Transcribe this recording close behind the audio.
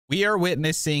We are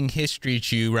witnessing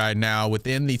Tophiachu right now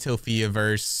within the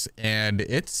Tophiaverse, and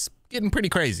it's getting pretty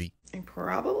crazy. I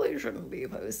probably shouldn't be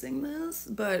posting this,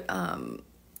 but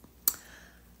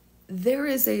there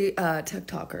is a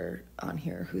TikToker on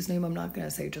here whose name I'm not going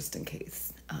to say just in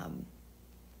case,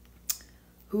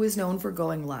 who is known for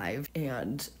going live,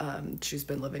 and she's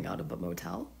been living out of a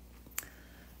motel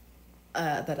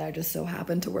that I just so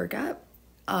happened to work at,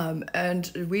 and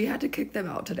we had to kick them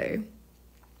out today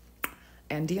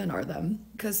and DNR them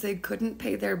because they couldn't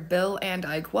pay their bill, and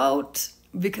I quote,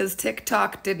 because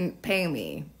TikTok didn't pay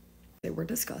me. They were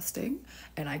disgusting,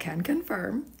 and I can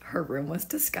confirm her room was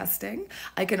disgusting.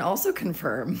 I can also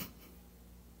confirm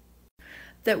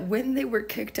that when they were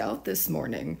kicked out this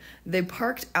morning, they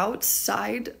parked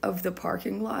outside of the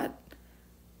parking lot,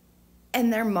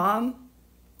 and their mom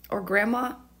or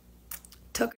grandma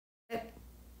took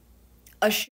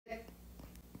a shit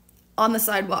on the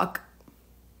sidewalk.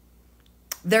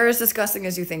 They're as disgusting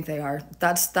as you think they are.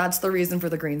 That's the reason for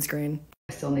the green screen.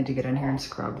 I still need to get in here and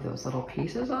scrub those little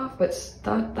pieces off, but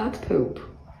that's poop.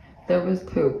 There was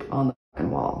poop on the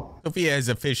fucking wall. Tophia has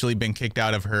officially been kicked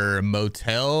out of her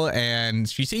motel, and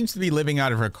she seems to be living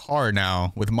out of her car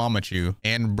now with Mama Chu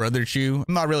and Brother Chu.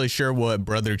 I'm not really sure what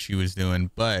Brother Chu is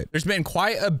doing, but there's been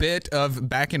quite a bit of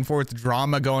back and forth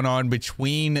drama going on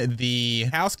between the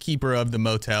housekeeper of the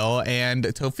motel and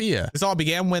Tophia. This all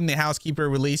began when the housekeeper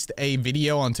released a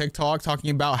video on TikTok talking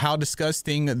about how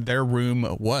disgusting their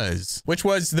room was, which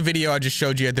was the video I just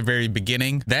showed you at the very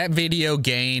beginning. That video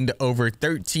gained over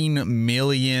 13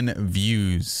 million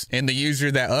views. And the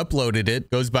user that uploaded it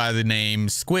goes by the name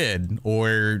Squid,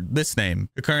 or this name,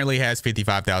 who currently has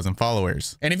 55,000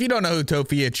 followers. And if you don't know who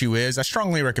Tophiachu is, I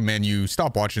strongly recommend you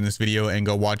stop watching this video and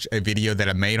go watch a video that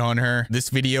I made on her. This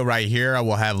video right here, I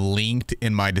will have linked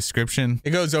in my description. It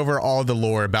goes over all the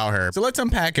lore about her. So let's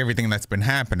unpack everything that's been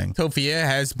happening. Tophia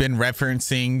has been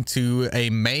referencing to a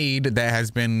maid that has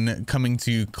been coming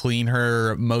to clean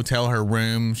her motel, her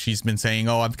room. She's been saying,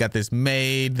 oh, I've got this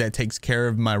maid that takes care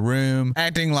of my room,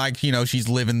 acting like, you know, she's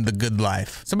living the good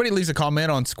life. Somebody leaves a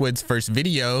comment on Squid's first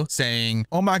video saying,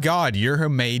 oh my God, you're her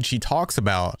maid she talks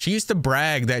about. She used to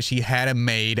brag that she had a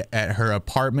maid at her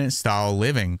apartment style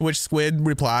living, which Squid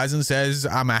replies and says,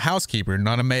 I'm a housekeeper,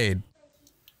 not a maid.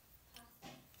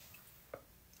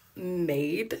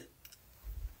 Maid?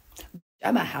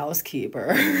 I'm a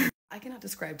housekeeper. I cannot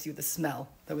describe to you the smell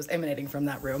that was emanating from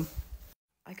that room.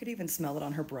 I could even smell it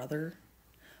on her brother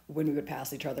when we would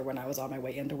pass each other when I was on my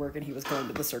way into work and he was going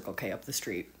to the Circle K up the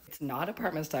street. It's not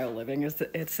apartment style living,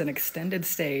 it's an extended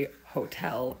stay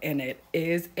hotel, and it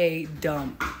is a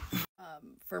dump.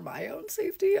 For my own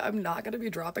safety, I'm not going to be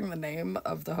dropping the name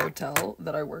of the hotel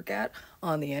that I work at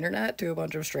on the internet to a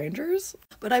bunch of strangers,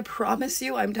 but I promise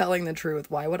you I'm telling the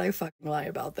truth. Why would I fucking lie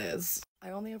about this? I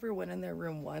only ever went in their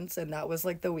room once, and that was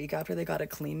like the week after they got a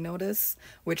clean notice,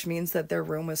 which means that their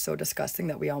room was so disgusting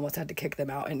that we almost had to kick them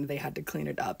out, and they had to clean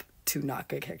it up to not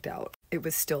get kicked out. It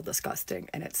was still disgusting,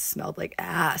 and it smelled like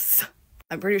ass.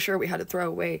 I'm pretty sure we had to throw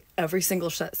away every single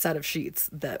set of sheets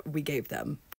that we gave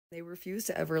them. They refused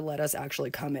to ever let us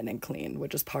actually come in and clean,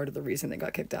 which is part of the reason they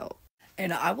got kicked out.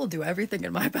 And I will do everything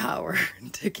in my power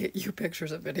to get you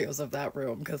pictures and videos of that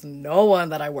room, because no one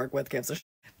that I work with gives a shit.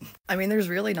 I mean, there's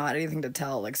really not anything to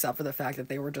tell except for the fact that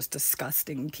they were just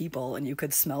disgusting people and you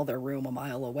could smell their room a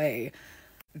mile away.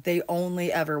 They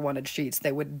only ever wanted sheets.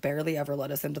 They would barely ever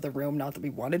let us into the room, not that we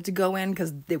wanted to go in,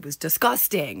 because it was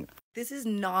disgusting. This is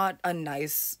not a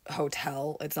nice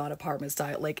hotel. It's not apartment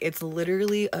style. Like, it's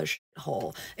literally a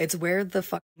shithole. It's where the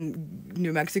fucking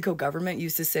New Mexico government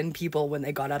used to send people when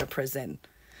they got out of prison.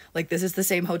 Like, this is the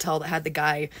same hotel that had the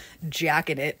guy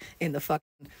jacking it in the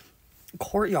fucking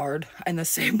courtyard, and the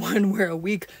same one where a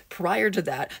week prior to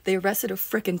that, they arrested a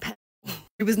frickin' pet.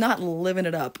 He was not living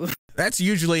it up. That's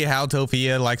usually how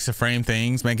Tophia likes to frame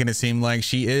things, making it seem like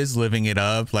she is living it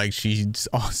up. Like she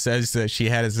says that she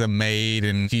has a maid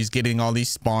and she's getting all these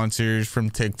sponsors from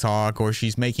TikTok, or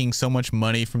she's making so much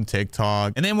money from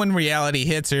TikTok. And then when reality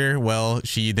hits her, well,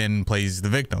 she then plays the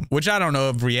victim, which I don't know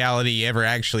if reality ever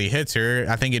actually hits her.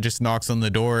 I think it just knocks on the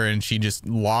door and she just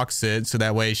locks it, so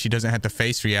that way she doesn't have to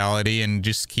face reality and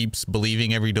just keeps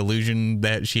believing every delusion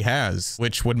that she has,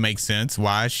 which would make sense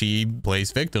why she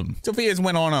plays victim. Tophia's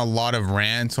went on a lot of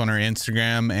rants on her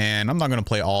Instagram, and I'm not going to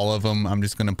play all of them. I'm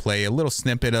just going to play a little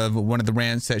snippet of one of the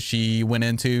rants that she went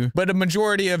into. But a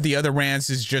majority of the other rants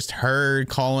is just her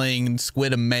calling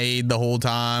Squid a maid the whole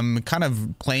time, kind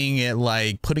of playing it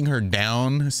like putting her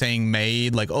down, saying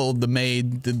maid, like, oh, the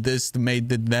maid did this, the maid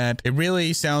did that. It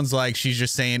really sounds like she's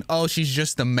just saying, oh, she's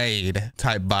just a maid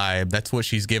type vibe. That's what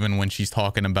she's given when she's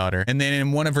talking about her. And then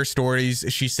in one of her stories,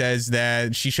 she says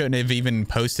that she shouldn't have even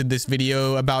posted this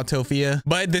video about Tophia.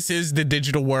 But this is the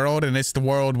digital world, and it's the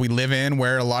world we live in,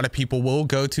 where a lot of people will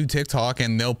go to TikTok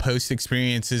and they'll post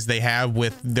experiences they have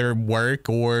with their work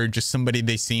or just somebody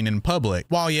they've seen in public.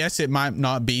 While yes, it might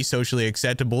not be socially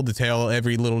acceptable to tell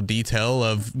every little detail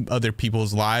of other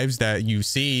people's lives that you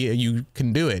see, you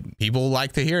can do it. People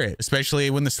like to hear it, especially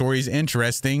when the story is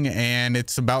interesting and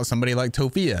it's about somebody like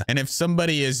Tophia. And if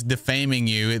somebody is defaming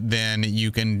you, then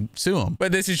you can sue them.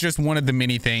 But this is just one of the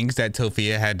many things that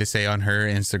Tophia had to say on her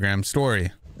Instagram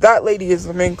story. That lady is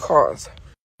the main cause.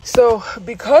 So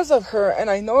because of her, and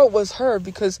I know it was her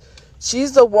because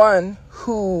she's the one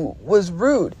who was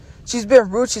rude. She's been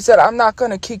rude. She said, I'm not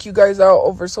going to kick you guys out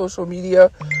over social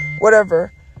media,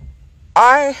 whatever.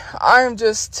 I'm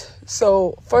just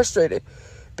so frustrated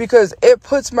because it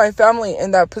puts my family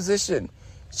in that position.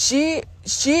 She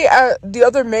the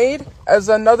other maid, as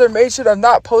another maid, should have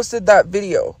not posted that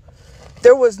video.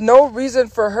 There was no reason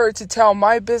for her to tell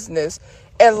my business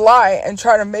and lie and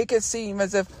try to make it seem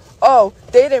as if, oh,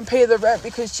 they didn't pay the rent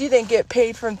because she didn't get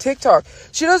paid from TikTok.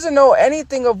 She doesn't know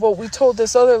anything of what we told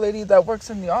this other lady that works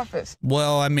in the office.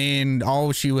 Well, I mean,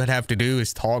 all she would have to do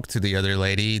is talk to the other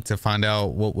lady to find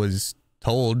out what was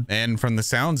told. And from the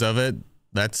sounds of it,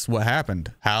 that's what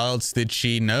happened. How else did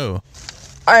she know?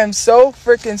 I am so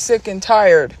freaking sick and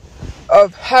tired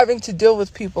of having to deal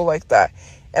with people like that.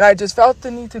 And I just felt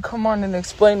the need to come on and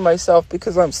explain myself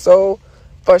because I'm so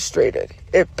frustrated.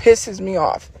 It pisses me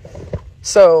off.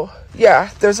 So,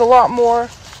 yeah, there's a lot more.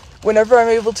 Whenever I'm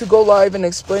able to go live and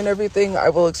explain everything, I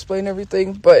will explain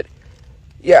everything. But,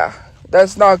 yeah,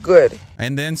 that's not good.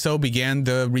 And then so began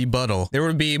the rebuttal. There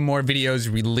would be more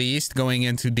videos released going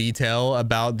into detail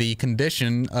about the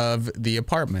condition of the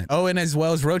apartment. Oh, and as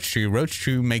well as Roach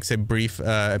True makes a brief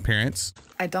appearance.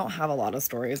 I don't have a lot of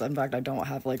stories. In fact, I don't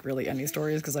have like really any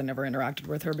stories because I never interacted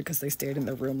with her because they stayed in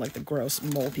their room like the gross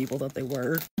mole people that they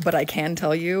were. But I can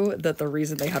tell you that the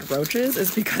reason they had roaches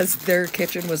is because their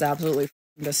kitchen was absolutely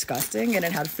disgusting and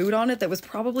it had food on it that was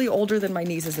probably older than my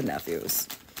nieces and nephews.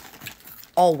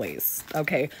 Always,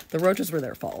 okay? The roaches were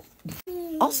their fault.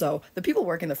 Also, the people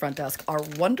working the front desk are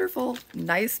wonderful,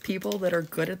 nice people that are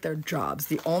good at their jobs.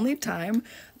 The only time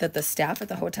that the staff at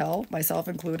the hotel, myself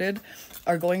included,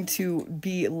 are going to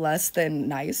be less than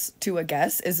nice to a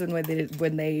guest is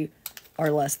when they are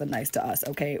less than nice to us,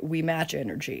 okay? We match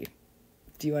energy.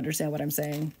 Do you understand what I'm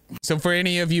saying? So for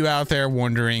any of you out there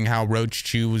wondering how Roach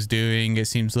Chew was doing, it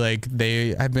seems like they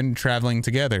have been traveling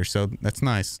together, so that's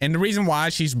nice. And the reason why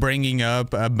she's bringing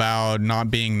up about not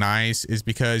being nice is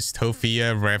because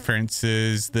Tophia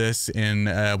references this in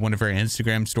one of her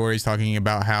Instagram stories, talking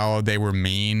about how they were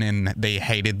mean and they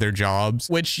hated their jobs,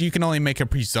 which you can only make a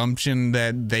presumption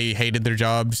that they hated their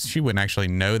jobs. She wouldn't actually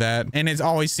know that. And it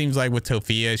always seems like with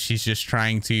Tophia, she's just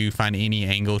trying to find any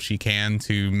angle she can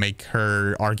to make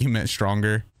her argument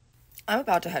stronger. I'm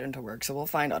about to head into work, so we'll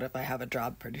find out if I have a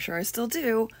job. Pretty sure I still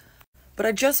do. But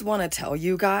I just want to tell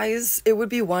you guys, it would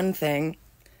be one thing,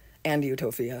 and you,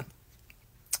 Tophia,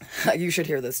 you should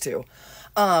hear this too.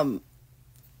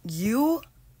 You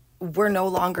were no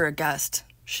longer a guest.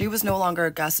 She was no longer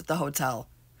a guest at the hotel.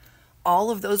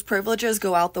 All of those privileges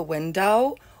go out the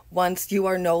window once you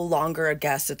are no longer a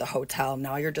guest at the hotel.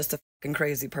 Now you're just a fucking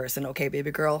crazy person, okay,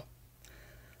 baby girl?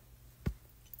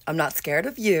 I'm not scared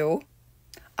of you.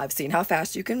 I've seen how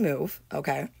fast you can move,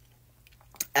 okay?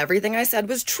 Everything I said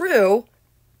was true.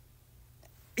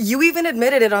 You even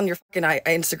admitted it on your fucking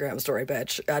Instagram story,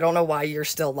 bitch. I don't know why you're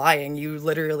still lying. You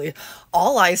literally,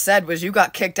 all I said was you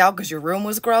got kicked out because your room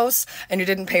was gross and you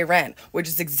didn't pay rent, which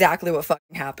is exactly what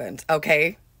fucking happened,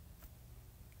 okay?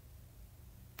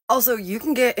 Also, you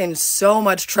can get in so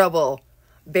much trouble,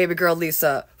 baby girl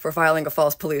Lisa, for filing a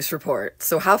false police report.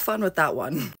 So have fun with that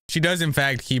one. She does in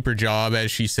fact keep her job,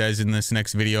 as she says in this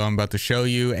next video I'm about to show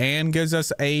you, and gives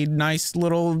us a nice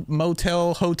little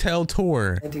motel hotel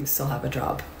tour. I do still have a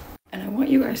job. And I want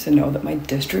you guys to know that my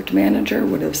district manager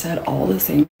would have said all the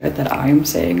same shit that I'm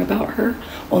saying about her,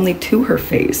 only to her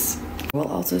face. I will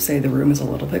also say the room is a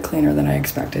little bit cleaner than I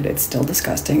expected. It's still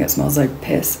disgusting. It smells like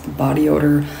piss, body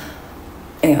odor,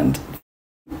 and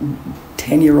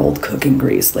 10-year-old cooking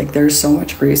grease. Like, there's so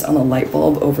much grease on the light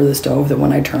bulb over the stove that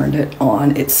when I turned it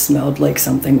on, it smelled like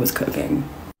something was cooking.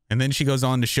 And then she goes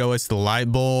on to show us the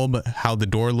light bulb, how the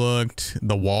door looked,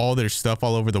 the wall. There's stuff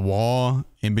all over the wall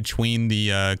in between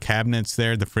the cabinets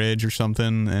there, the fridge or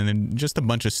something. And then just a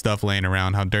bunch of stuff laying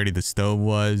around, how dirty the stove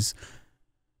was,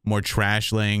 more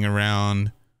trash laying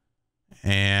around,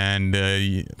 and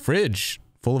fridge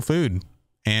full of food,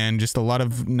 and just a lot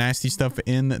of nasty stuff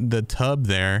in the tub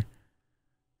there.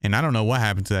 And I don't know what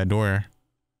happened to that door.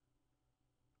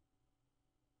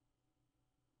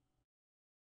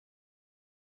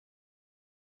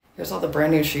 Here's all the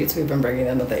brand new sheets we've been bringing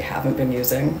in that they haven't been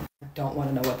using. I don't want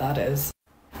to know what that is.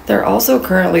 They're also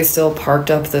currently still parked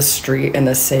up the street in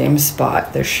the same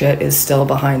spot. The shit is still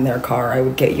behind their car. I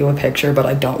would get you a picture, but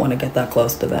I don't want to get that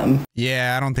close to them.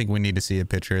 Yeah, I don't think we need to see a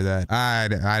picture of that.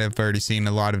 I've already seen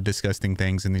a lot of disgusting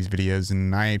things in these videos,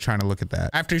 and I ain't trying to look at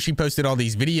that. After she posted all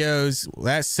these videos,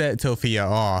 that set Tophia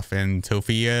off, and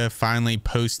Tophia finally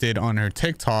posted on her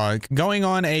TikTok going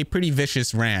on a pretty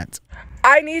vicious rant.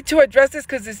 I need to address this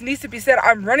because this needs to be said.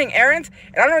 I'm running errands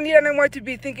and I don't need anyone to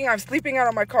be thinking I'm sleeping out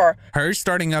of my car. Her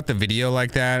starting out the video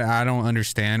like that, I don't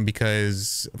understand,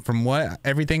 because from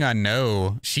everything I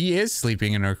know, she is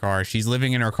sleeping in her car. She's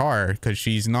living in her car because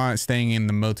she's not staying in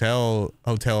the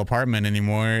hotel apartment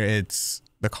anymore. It's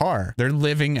the car. They're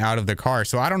living out of the car.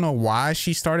 So I don't know why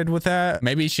she started with that.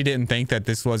 Maybe she didn't think that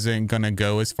this wasn't gonna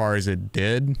go as far as it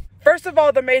did. First of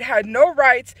all, the maid had no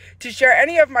rights to share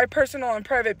any of my personal and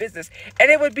private business, and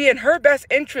it would be in her best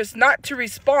interest not to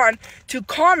respond to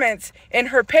comments in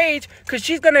her page because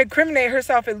she's going to incriminate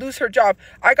herself and lose her job.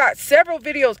 I got several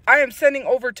videos I am sending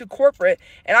over to corporate,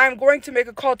 and I am going to make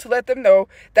a call to let them know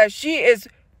that she is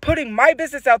putting my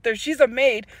business out there. She's a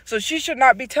maid, so she should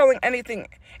not be telling anybody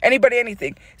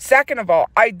anything. Second of all,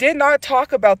 I did not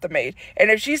talk about the maid.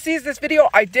 And if she sees this video,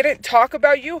 I didn't talk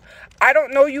about you. I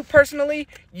don't know you personally.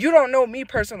 You don't know me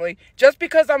personally. Just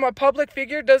because I'm a public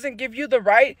figure doesn't give you the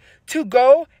right to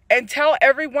go and tell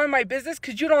everyone my business,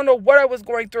 because you don't know what I was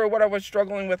going through or what I was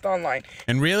struggling with online.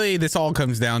 And really, this all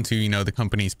comes down to, the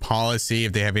company's policy,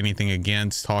 if they have anything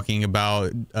against talking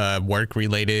about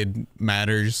work-related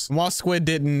matters. While Squid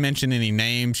didn't mention any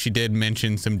names, she did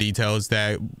mention some details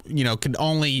that, could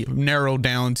only narrow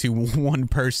down to one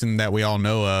person that we all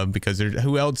know of, because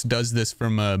who else does this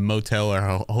from a motel or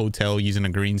a hotel using a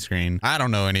green screen? I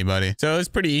don't know anybody. So it's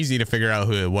pretty easy to figure out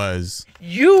who it was.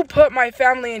 You put my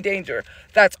family in danger.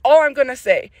 That's all I'm gonna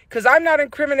say, because I'm not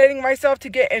incriminating myself to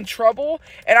get in trouble,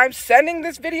 and I'm sending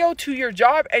this video to your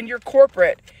job and your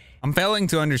corporate. I'm failing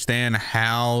to understand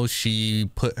how she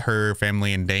put her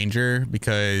family in danger,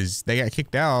 because they got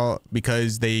kicked out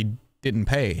because they didn't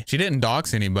pay. She didn't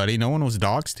dox anybody. No one was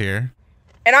doxed here.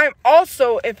 And I'm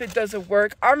also, if it doesn't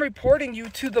work, I'm reporting you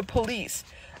to the police.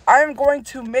 I'm going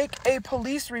to make a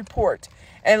police report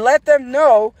and let them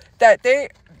know that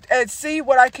and see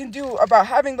what I can do about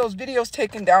having those videos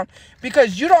taken down,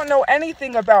 because you don't know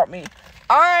anything about me.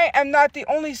 I am not the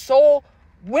only sole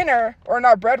winner, or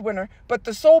not breadwinner, but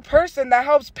the sole person that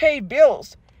helps pay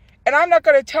bills. And I'm not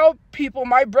going to tell people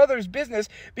my brother's business,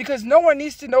 because no one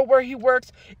needs to know where he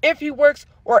works, if he works,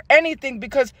 or anything,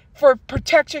 because for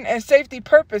protection and safety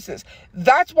purposes.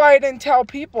 That's why I didn't tell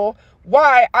people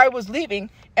why I was leaving.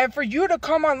 And for you to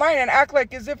come online and act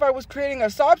like as if I was creating a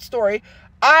sob story,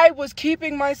 I was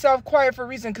keeping myself quiet for a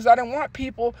reason, because I didn't want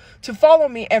people to follow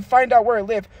me and find out where I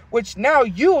live, which now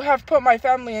you have put my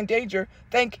family in danger.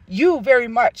 Thank you very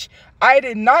much. I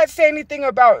did not say anything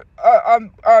about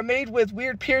maid with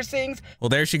weird piercings. Well,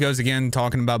 there she goes again,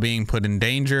 talking about being put in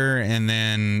danger, and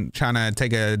then trying to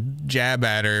take a jab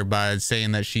at her by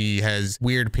saying that she has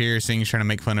weird piercings, trying to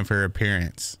make fun of her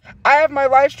appearance. I have my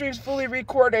live streams fully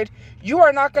recorded. You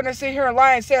are not going to sit here and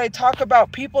lie and say I talk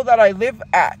about people that I live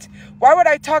at. Why would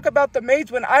I talk about the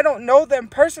maids when I don't know them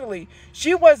personally?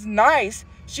 She was nice.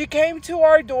 She came to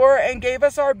our door and gave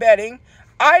us our bedding.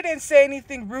 I didn't say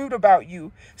anything rude about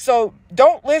you. So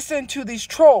don't listen to these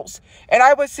trolls. And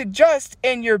I would suggest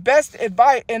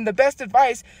the best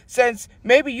advice, since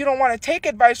maybe you don't want to take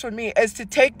advice from me, is to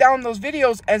take down those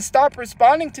videos and stop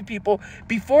responding to people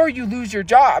before you lose your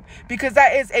job. Because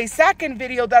that is a second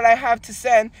video that I have to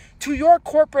send to your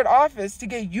corporate office to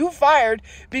get you fired,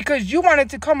 because you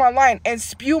wanted to come online and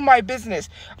spew my business.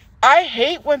 I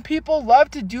hate when people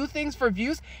love to do things for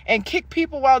views and kick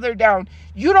people while they're down.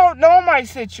 You don't know my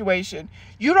situation.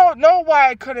 You don't know why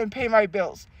I couldn't pay my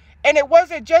bills. And it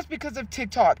wasn't just because of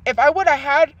TikTok. If I would have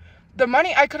had the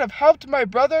money, I could have helped my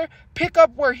brother pick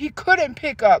up where he couldn't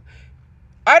pick up.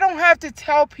 I don't have to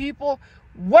tell people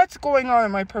what's going on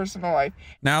in my personal life.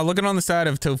 Now, looking on the side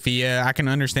of Tophia, I can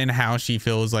understand how she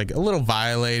feels like a little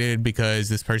violated, because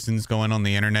this person's going on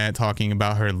the internet talking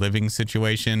about her living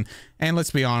situation. And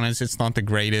let's be honest, it's not the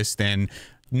greatest. And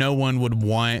no one would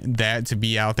want that to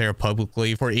be out there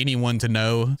publicly for anyone to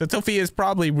know. So Tophia is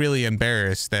probably really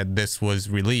embarrassed that this was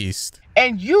released.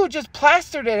 And you just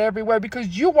plastered it everywhere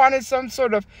because you wanted some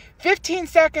sort of 15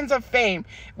 seconds of fame.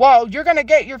 Well, you're going to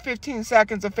get your 15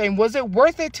 seconds of fame. Was it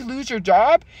worth it to lose your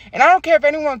job? And I don't care if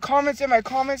anyone comments in my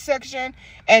comment section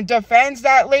and defends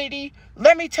that lady.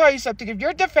 Let me tell you something. If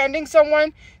you're defending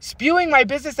someone, spewing my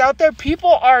business out there,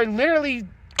 people are literally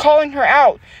calling her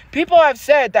out. People have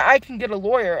said that I can get a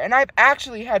lawyer, and I've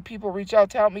actually had people reach out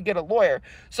to help me get a lawyer.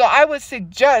 So I would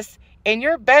suggest, in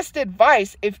your best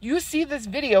advice, if you see this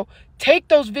video, take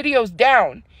those videos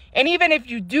down. And even if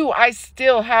you do, I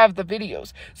still have the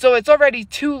videos. So it's already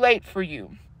too late for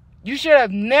you. You should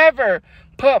have never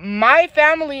put my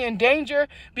family in danger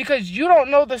because you don't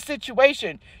know the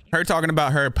situation. Her talking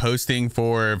about her posting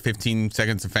for 15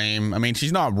 seconds of fame. I mean,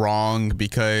 she's not wrong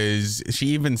because she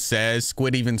even says,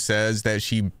 Squid even says that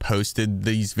she posted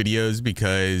these videos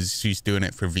because she's doing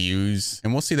it for views.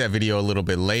 And we'll see that video a little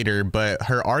bit later. But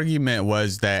her argument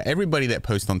was that everybody that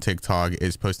posts on TikTok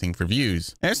is posting for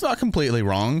views. And it's not completely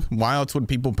wrong. Why else would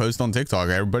people post on TikTok?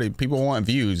 People want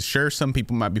views. Sure, some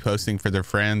people might be posting for their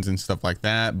friends and stuff like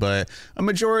that. But a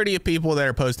majority of people that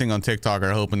are posting on TikTok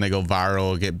are hoping they go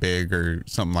viral, get big or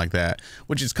something like that,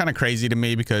 which is kind of crazy to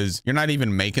me because you're not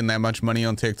even making that much money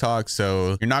on TikTok.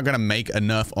 So you're not going to make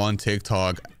enough on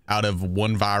TikTok out of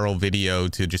one viral video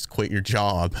to just quit your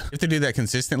job. You have to do that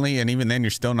consistently, and even then you're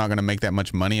still not going to make that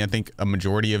much money. I think a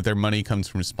majority of their money comes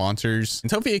from sponsors. And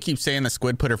Tophia keeps saying that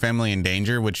Squid put her family in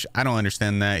danger, which I don't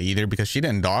understand that either because she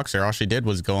didn't dox her. All she did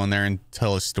was go in there and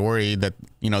tell a story that,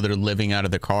 you know, they're living out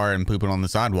of the car and pooping on the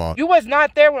sidewalk. You was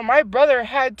not there when my brother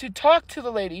had to talk to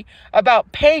the lady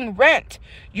about paying rent.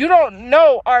 You don't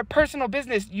know our personal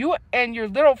business. You and your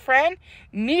little friend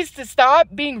needs to stop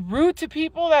being rude to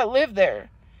people that live there.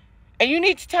 And you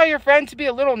need to tell your friend to be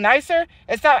a little nicer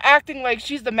and stop acting like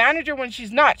she's the manager when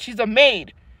she's not. She's a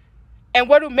maid. And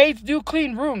what do maids do?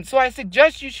 Clean rooms. So I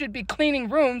suggest you should be cleaning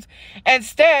rooms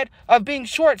instead of being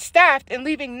short-staffed and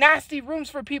leaving nasty rooms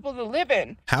for people to live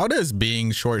in. How does being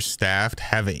short-staffed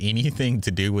have anything to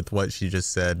do with what she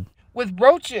just said? With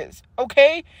roaches,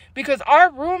 okay? Because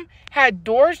our room had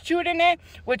doors chewed in it,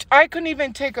 which I couldn't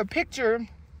even take a picture.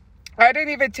 I didn't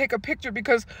even take a picture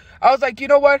because I was like, you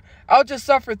know what? I'll just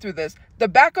suffer through this. The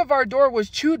back of our door was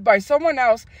chewed by someone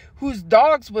else whose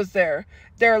dogs was there.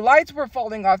 Their lights were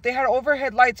falling off. They had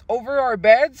overhead lights over our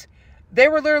beds. They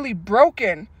were literally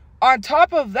broken. On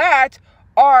top of that,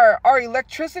 our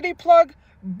electricity plug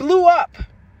blew up.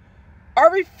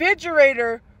 Our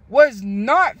refrigerator was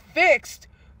not fixed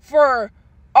for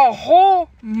a whole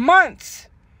month.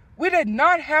 We did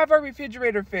not have our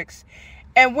refrigerator fixed.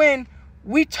 And when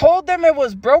we told them it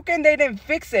was broken, they didn't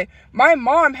fix it. My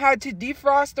mom had to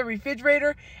defrost the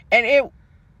refrigerator and it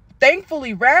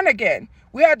thankfully ran again.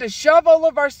 We had to shove all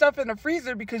of our stuff in the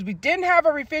freezer because we didn't have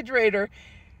a refrigerator.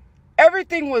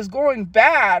 Everything was going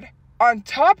bad. On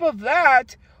top of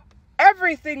that,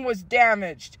 everything was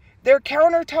damaged. Their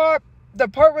countertop, the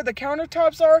part where the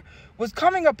countertops are, was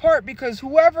coming apart because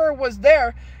whoever was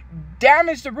there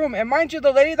damaged the room. And mind you,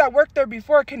 the lady that worked there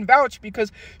before can vouch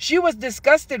because she was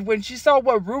disgusted when she saw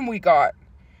what room we got.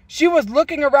 She was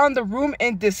looking around the room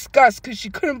in disgust because she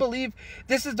couldn't believe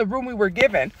this is the room we were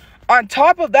given. On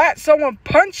top of that, someone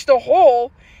punched a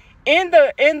hole in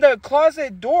the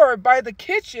closet door by the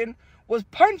kitchen, was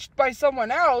punched by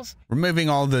someone else. Removing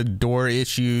all the door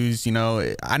issues, you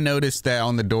know, I noticed that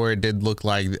on the door it did look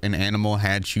like an animal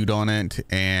had chewed on it,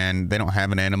 and they don't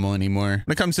have an animal anymore.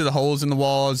 When it comes to the holes in the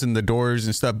walls and the doors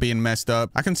and stuff being messed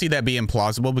up, I can see that being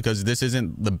plausible because this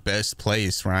isn't the best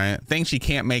place, right? Things you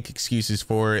can't make excuses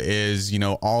for is, you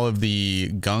know, all of the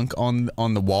gunk on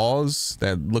the walls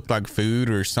that looked like food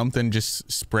or something just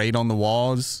sprayed on the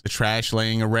walls, the trash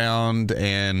laying around,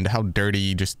 and how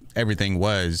dirty just everything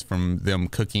was from them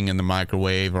cooking in the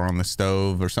microwave or on the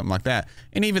stove or something like that.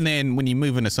 And even then, when you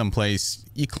move into some place,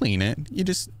 you clean it.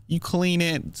 You clean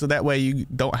it so that way you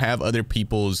don't have other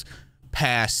people's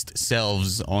past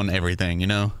selves on everything, you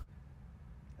know?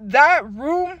 That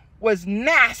room was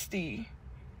nasty.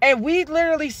 And we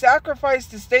literally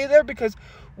sacrificed to stay there because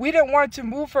we didn't want to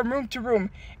move from room to room.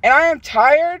 And I am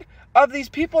tired of these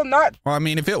people not... Well, I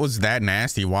mean, if it was that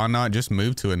nasty, why not just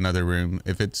move to another room?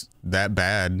 If it's that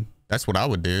bad, that's what I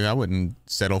would do. I wouldn't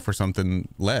settle for something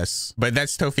less. But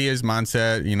that's Tophia's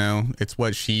mindset, you know? It's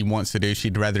what she wants to do.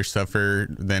 She'd rather suffer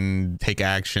than take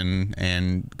action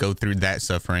and go through that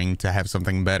suffering to have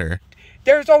something better.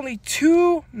 There's only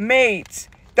 2 maids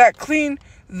that clean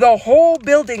the whole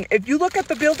building. If you look at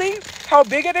the building, how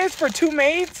big it is for 2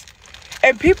 maids,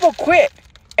 and people quit.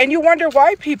 And you wonder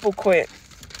why people quit.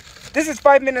 This is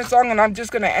 5 minutes long, and I'm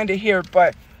just gonna end it here.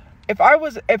 But if I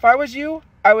was you,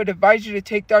 I would advise you to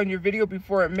take down your video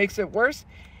before it makes it worse,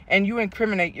 and you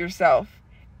incriminate yourself.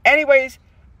 Anyways,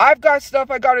 I've got stuff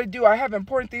I gotta do. I have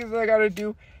important things that I gotta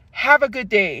do. Have a good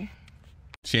day.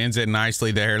 She ends it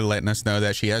nicely there, letting us know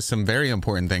that she has some very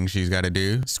important things she's got to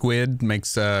do. Squid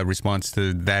makes a response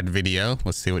to that video.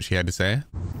 Let's see what she had to say.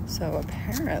 So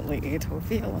apparently,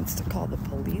 Tophia wants to call the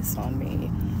police on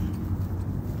me.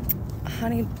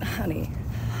 Honey.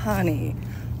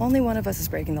 Only one of us is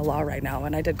breaking the law right now,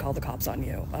 and I did call the cops on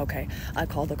you, okay? I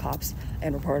called the cops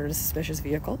and reported a suspicious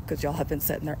vehicle because y'all have been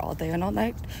sitting there all day and all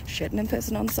night, shitting and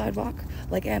pissing on the sidewalk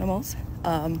like animals.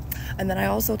 And then I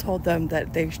also told them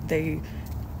that they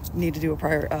need to do a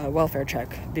prior welfare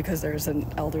check because there's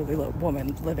an elderly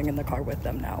woman living in the car with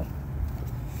them now.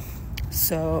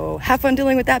 So have fun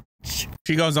dealing with that.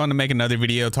 She goes on to make another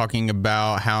video talking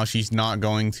about how she's not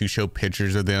going to show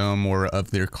pictures of them or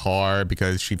of their car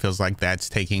because she feels like that's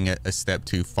taking a step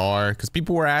too far. Because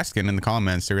people were asking in the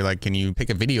comments, they were like, can you pick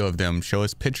a video of them, show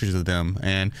us pictures of them?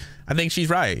 And I think she's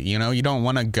right. You know, you don't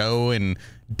want to go and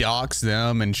dox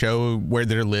them and show where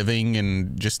they're living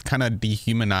and just kind of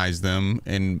dehumanize them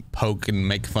and poke and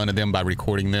make fun of them by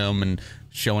recording them and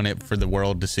showing it for the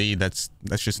world to see. That's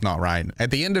just not right.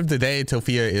 At the end of the day,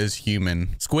 Tophia is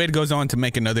human. Squid goes on to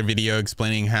make another video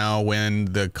explaining how when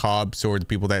the cops or the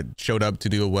people that showed up to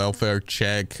do a welfare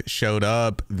check showed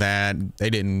up, that they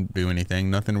didn't do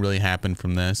anything. Nothing really happened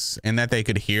from this, and that they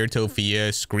could hear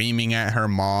Tophia screaming at her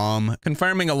mom,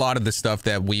 confirming a lot of the stuff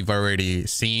that we've already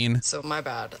seen. So my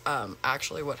bad.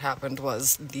 Actually what happened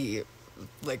was the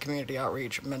community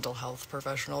outreach mental health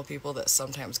professional people that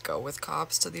sometimes go with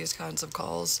cops to these kinds of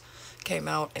calls came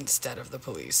out instead of the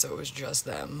police, so it was just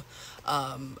them.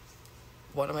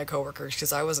 One of my coworkers,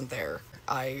 because I wasn't there,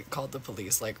 I called the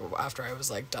police after I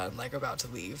was done, about to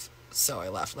leave, so I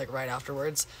left right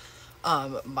afterwards.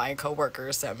 My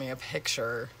coworker sent me a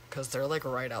picture because they're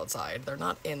right outside. They're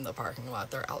not in the parking lot,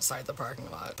 they're outside the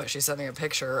parking lot. But she sent me a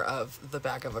picture of the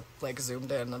back of zoomed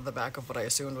in on the back of what I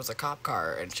assumed was a cop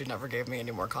car, and she never gave me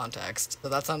any more context. So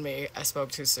that's on me. I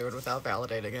spoke too soon without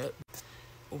validating it.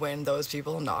 When those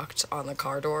people knocked on the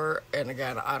car door, and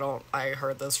again, I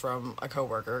heard this from a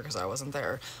coworker because I wasn't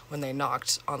there. When they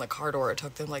knocked on the car door, it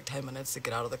took them 10 minutes to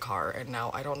get out of the car, and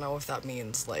now I don't know if that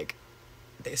means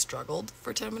they struggled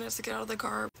for 10 minutes to get out of the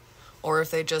car, or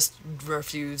if they just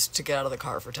refused to get out of the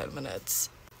car for 10 minutes.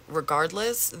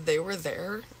 Regardless, they were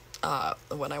there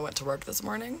when I went to work this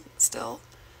morning, still,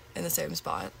 in the same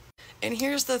spot. And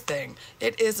here's the thing,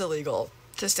 it is illegal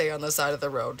to stay on the side of the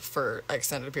road for an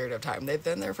extended period of time. They've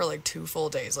been there for 2 full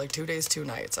days, 2 days, 2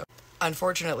 nights.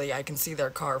 Unfortunately, I can see their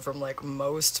car from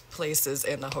most places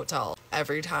in the hotel.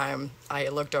 Every time I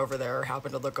looked over there or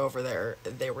happened to look over there,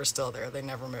 they were still there. They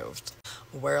never moved.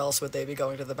 Where else would they be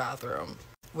going to the bathroom?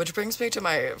 Which brings me to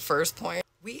my first point.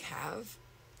 We have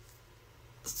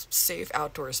safe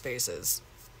outdoor spaces,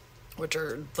 which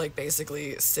are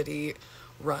basically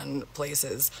city-run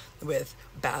places with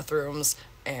bathrooms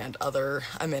and other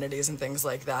amenities and things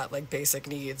like that, basic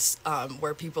needs,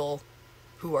 where people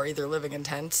who are either living in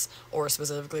tents or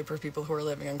specifically for people who are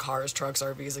living in cars, trucks,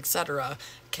 RVs, etc.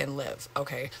 can live,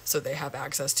 okay? So they have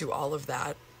access to all of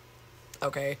that,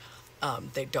 okay?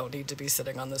 They don't need to be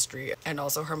sitting on the street. And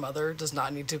also her mother does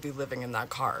not need to be living in that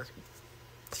car.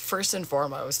 First and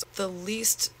foremost, the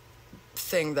least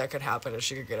thing that could happen is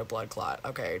she could get a blood clot,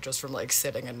 okay? Just from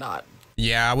sitting and not.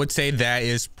 Yeah, I would say that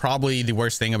is probably the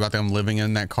worst thing about them living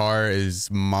in that car is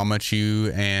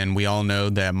Tophiachu, and we all know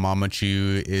that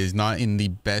Tophiachu is not in the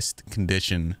best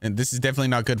condition. And this is definitely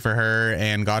not good for her,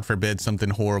 and God forbid something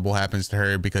horrible happens to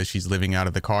her because she's living out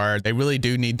of the car. They really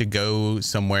do need to go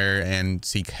somewhere and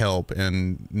seek help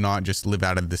and not just live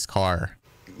out of this car.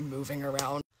 Moving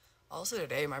around. Also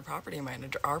today, our property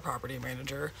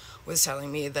manager was telling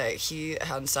me that he,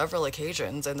 on several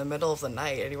occasions in the middle of the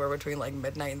night, anywhere between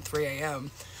midnight and 3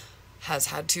 a.m., has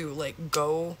had to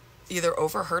go, either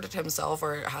overheard it himself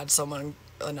or had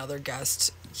another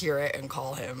guest hear it and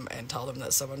call him and tell them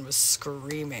that someone was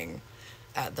screaming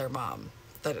at their mom,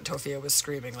 that Tophia was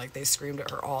screaming. They screamed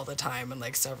at her all the time,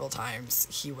 and several times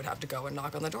he would have to go and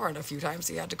knock on the door, and a few times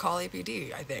he had to call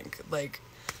APD, I think.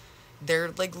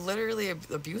 They're literally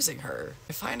abusing her.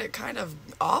 I find it kind of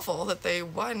awful that they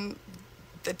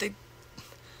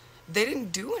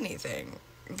didn't do anything.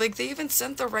 They even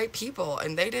sent the right people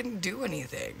and they didn't do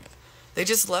anything. They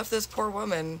just left this poor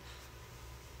woman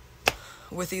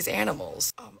with these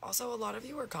animals. Also, a lot of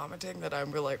you are commenting that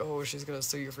I'm oh, she's gonna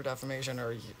sue you for defamation,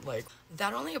 or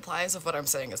that only applies if what I'm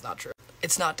saying is not true.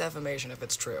 It's not defamation if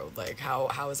it's true.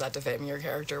 How is that defaming your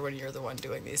character when you're the one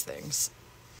doing these things?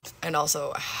 And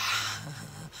also,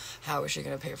 how is she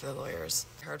going to pay for the lawyers?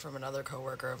 I heard from another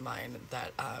coworker of mine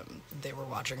that they were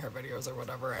watching her videos or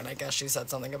whatever, and I guess she said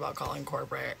something about calling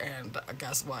corporate, and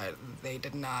guess what? They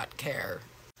did not care.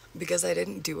 Because I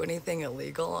didn't do anything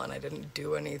illegal, and I didn't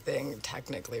do anything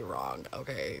technically wrong,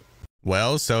 okay?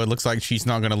 Well, so it looks like she's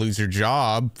not going to lose her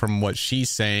job from what she's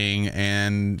saying.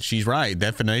 And she's right.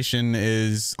 Defamation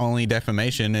is only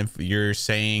defamation if you're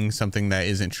saying something that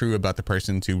isn't true about the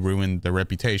person to ruin their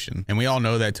reputation. And we all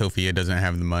know that Tophia doesn't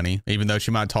have the money, even though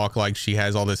she might talk like she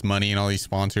has all this money and all these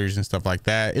sponsors and stuff like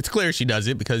that. It's clear she does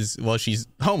it because, well, she's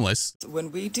homeless.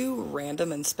 When we do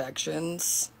random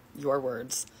inspections, your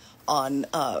words, on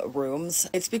rooms,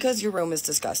 it's because your room is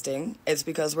disgusting. It's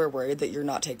because we're worried that you're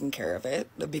not taking care of it,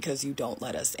 because you don't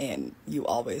let us in. You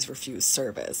always refuse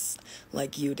service,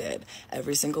 like you did.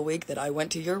 Every single week that I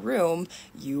went to your room,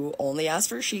 you only asked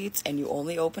for sheets and you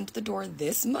only opened the door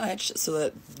this much so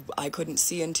that I couldn't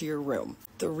see into your room.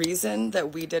 The reason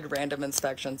that we did random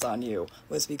inspections on you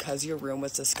was because your room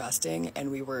was disgusting, and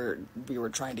we were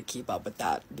trying to keep up with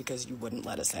that because you wouldn't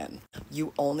let us in.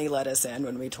 You only let us in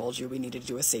when we told you we needed to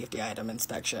do a safety item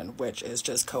inspection, which is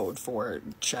just code for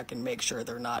check and make sure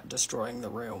they're not destroying the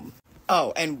room.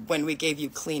 Oh, and when we gave you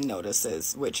clean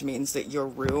notices, which means that your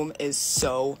room is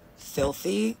so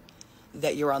filthy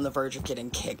that you're on the verge of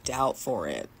getting kicked out for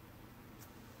it.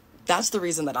 That's the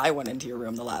reason that I went into your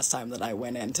room the last time that I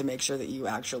went in, to make sure that you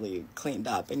actually cleaned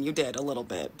up. And you did a little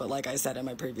bit, but like I said in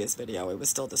my previous video, it was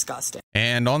still disgusting.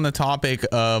 And on the topic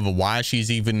of why she's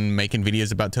even making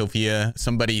videos about Tophia,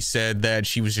 somebody said that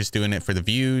she was just doing it for the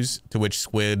views, to which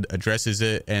Squid addresses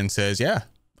it and says, yeah,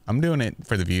 I'm doing it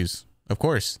for the views. Of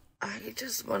course. I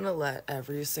just want to let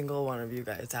every single one of you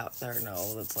guys out there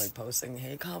know that's like posting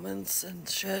hate comments and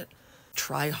shit.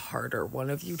 Try harder.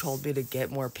 One of you told me to get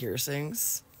more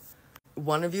piercings.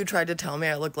 One of you tried to tell me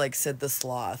I look like Sid the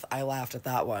Sloth. I laughed at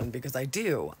that one because I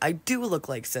do. I do look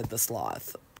like Sid the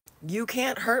Sloth. You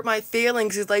can't hurt my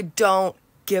feelings because I don't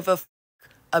give a f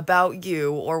about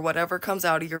you or whatever comes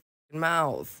out of your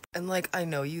mouth. And like, I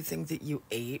know you think that you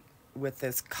ate with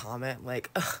this comment, like,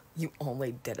 ugh, you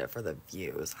only did it for the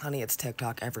views. Honey, it's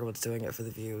TikTok. Everyone's doing it for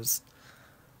the views.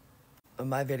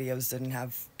 My videos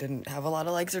didn't have a lot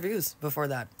of likes or views before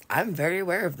that. I'm very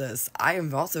aware of this. I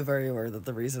am also very aware that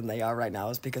the reason they are right now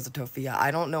is because of Tophia. I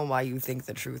don't know why you think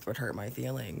the truth would hurt my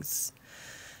feelings.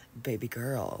 Baby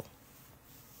girl.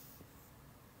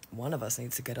 One of us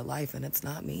needs to get a life, and it's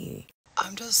not me.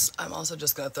 I'm also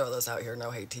just gonna throw this out here.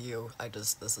 No hate to you.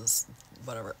 This is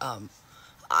whatever.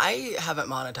 I haven't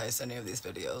monetized any of these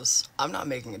videos. I'm not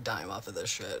making a dime off of this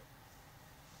shit.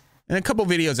 In a couple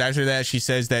videos after that, she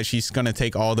says that she's going to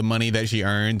take all the money that she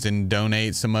earns and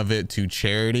donate some of it to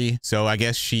charity. So I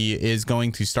guess she is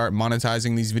going to start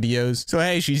monetizing these videos. So,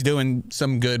 hey, she's doing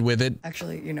some good with it.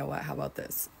 Actually, you know what? How about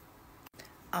this?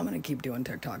 I'm going to keep doing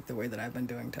TikTok the way that I've been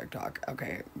doing TikTok.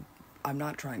 Okay, I'm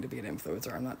not trying to be an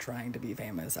influencer. I'm not trying to be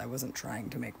famous. I wasn't trying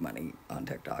to make money on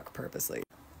TikTok purposely.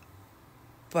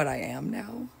 But I am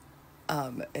now.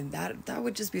 And that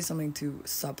would just be something to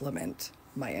supplement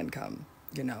my income.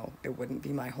 You know, it wouldn't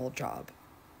be my whole job.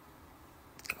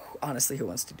 Honestly, who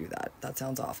wants to do that? That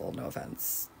sounds awful, no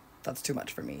offense. That's too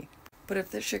much for me. But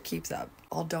if this shit keeps up,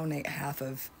 I'll donate half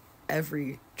of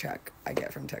every check I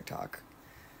get from TikTok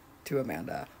to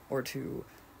Amanda or to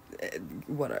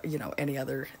any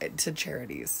other, to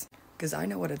charities. Because I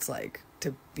know what it's like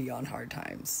to be on hard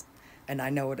times. And I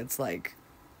know what it's like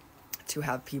to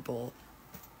have people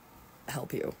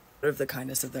help you of the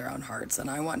kindness of their own hearts, and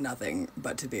I want nothing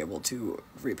but to be able to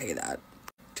repay that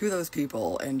to those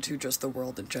people and to just the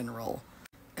world in general.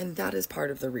 And that is part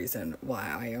of the reason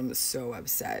why I am so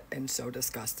upset and so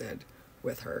disgusted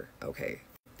with her, okay?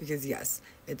 Because yes,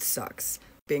 it sucks.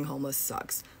 Being homeless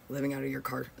sucks. Living out of your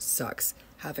car sucks.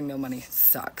 Having no money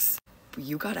sucks. But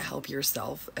you gotta help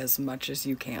yourself as much as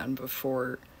you can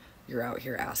before you're out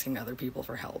here asking other people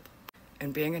for help.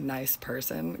 And being a nice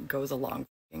person goes a long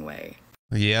way.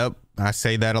 Yep, I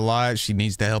say that a lot. She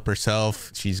needs to help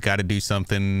herself. She's got to do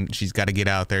something. She's got to get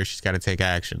out there. She's got to take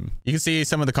action. You can see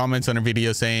some of the comments on her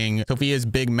video saying Tophia's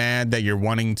big mad that you're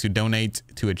wanting to donate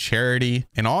to a charity.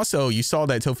 And also you saw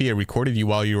that Tophia recorded you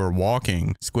while you were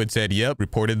walking. Squid said, yep,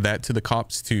 reported that to the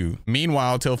cops too.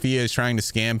 Meanwhile, Tophia is trying to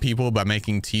scam people by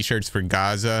making t-shirts for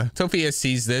Gaza. Tophia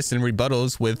sees this and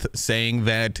rebuttals with saying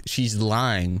that she's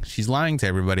lying. She's lying to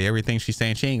everybody. Everything she's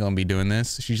saying, she ain't gonna be doing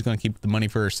this. She's gonna keep the money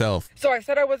for herself. So I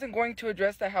said I wasn't going to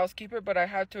address the housekeeper, but I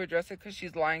had to address it because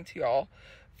she's lying to y'all.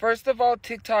 First of all,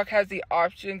 TikTok has the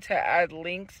option to add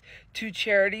links to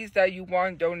charities that you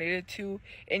want donated to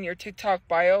in your TikTok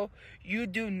bio. You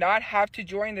do not have to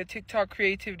join the TikTok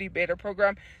Creativity Beta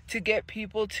Program to get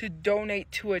people to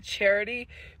donate to a charity,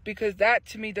 because that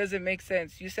to me doesn't make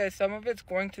sense. You said some of it's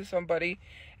going to somebody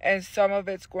and some of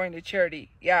it's going to charity.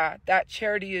 Yeah, that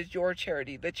charity is your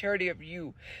charity, the charity of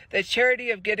you, the charity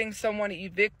of getting someone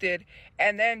evicted,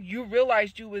 and then you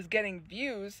realized you was getting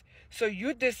views, so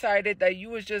you decided that you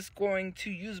was just going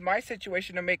to use my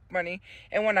situation to make money.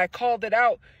 And when I called it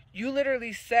out, you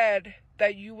literally said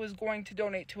that you was going to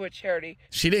donate to a charity.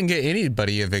 She didn't get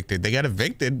anybody evicted. They got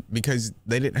evicted because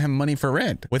they didn't have money for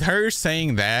rent. With her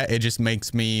saying that, it just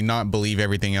makes me not believe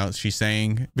everything else she's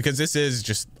saying, because this is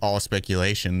just all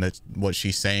speculation. That's what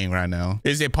she's saying right now.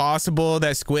 Is it possible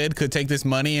that Squid could take this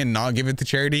money and not give it to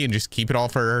charity and just keep it all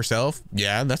for herself?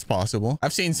 Yeah, that's possible.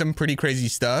 I've seen some pretty crazy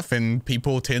stuff, and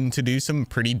people tend to do some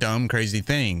pretty dumb, crazy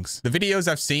things. The videos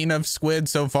I've seen of Squid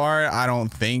so far, I don't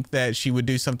think that she would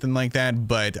do something like that,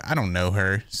 but I don't know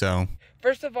her, so.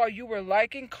 First of all, you were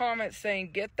liking comments saying,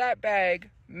 get that bag,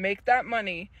 make that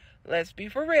money, let's be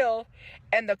for real.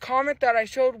 And the comment that I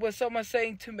showed was someone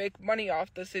saying to make money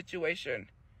off the situation.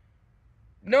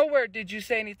 Nowhere did you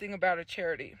say anything about a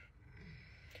charity.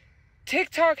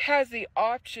 TikTok has the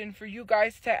option for you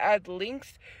guys to add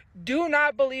links. Do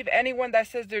not believe anyone that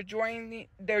says they're joining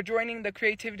the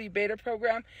Creativity Beta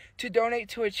Program to donate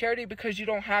to a charity, because you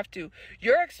don't have to.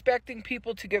 You're expecting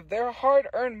people to give their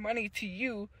hard-earned money to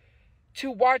you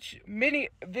to watch many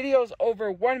videos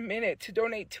over 1 minute to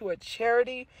donate to a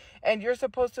charity, and you're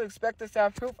supposed to expect us to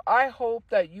have proof. I hope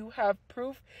that you have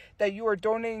proof that you are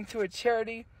donating to a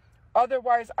charity.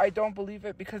 Otherwise, I don't believe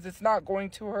it, because it's not going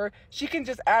to her. She can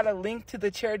just add a link to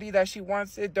the charity that she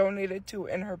wants it donated to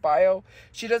in her bio.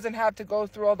 She doesn't have to go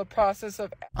through all the process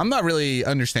of... I'm not really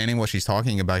understanding what she's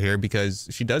talking about here, because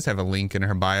she does have a link in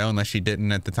her bio, unless she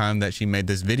didn't at the time that she made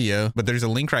this video. But there's a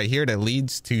link right here that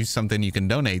leads to something you can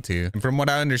donate to. And from what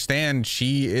I understand,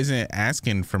 she isn't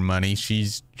asking for money.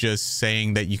 She's just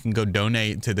saying that you can go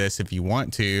donate to this if you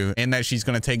want to, and that she's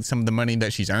going to take some of the money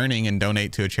that she's earning and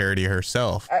donate to a charity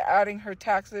herself. Adding her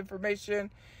tax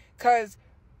information, because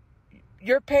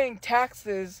you're paying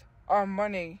taxes on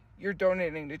money you're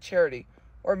donating to charity.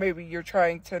 Or maybe you're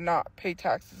trying to not pay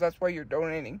taxes, that's why you're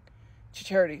donating to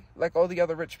charity, like all the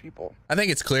other rich people. I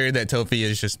think it's clear that Tophia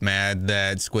is just mad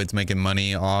that Squid's making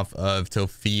money off of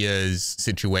Tophia's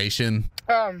situation.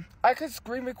 I could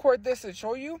screen record this and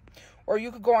show you, or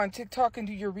you could go on TikTok and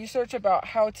do your research about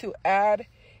how to add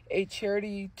a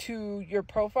charity to your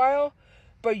profile.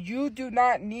 But you do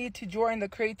not need to join the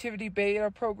Creativity Beta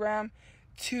Program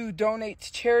to donate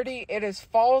to charity. It is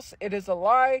false. It is a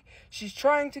lie. She's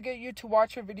trying to get you to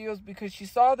watch her videos because she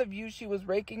saw the views she was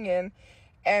raking in,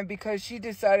 and because she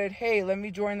decided, hey, let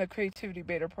me join the Creativity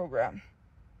Beta Program.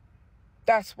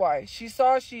 That's why. She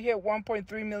saw she hit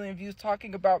 1.3 million views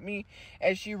talking about me,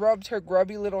 and she rubbed her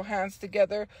grubby little hands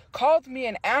together, called me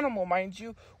an animal, mind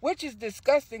you, which is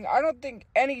disgusting. I don't think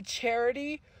any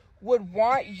charity would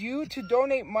want you to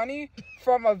donate money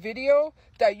from a video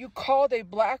that you called a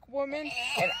black woman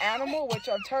an animal, which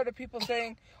I'm tired of people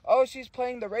saying, oh, she's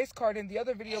playing the race card. In the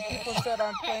other video, people said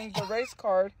I'm playing the race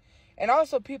card. And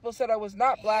also people said I was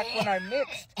not black when I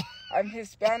mixed. I'm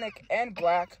Hispanic and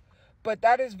black. But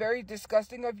that is very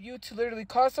disgusting of you to literally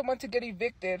cause someone to get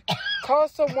evicted, call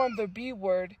someone the B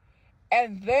word,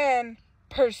 and then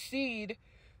proceed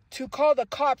to call the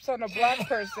cops on a black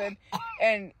person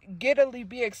and giddily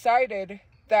be excited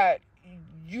that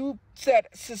you said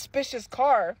suspicious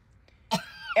car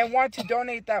and want to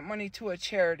donate that money to a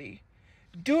charity.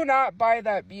 Do not buy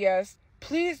that BS.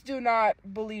 Please do not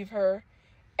believe her,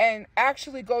 and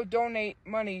actually go donate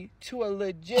money to a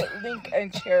legit link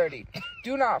and charity.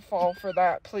 Do not fall for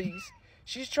that, please.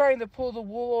 She's trying to pull the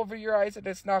wool over your eyes, and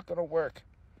it's not going to work.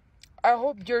 I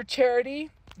hope your charity,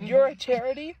 you're a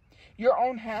charity, your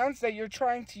own hands that you're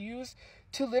trying to use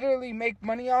to literally make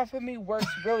money off of me works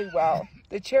really well.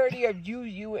 The charity of you,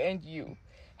 you, and you.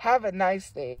 Have a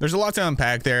nice day. There's a lot to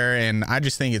unpack there, and I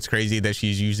just think it's crazy that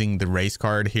she's using the race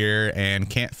card here and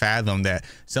can't fathom that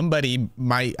somebody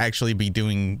might actually be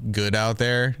doing good out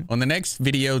there. On the next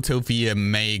video Tophia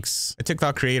makes, a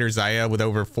TikTok creator, Zaya, with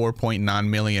over 4.9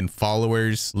 million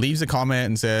followers, leaves a comment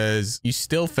and says, you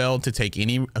still failed to take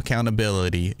any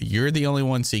accountability. You're the only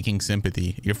one seeking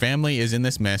sympathy. Your family is in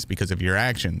this mess because of your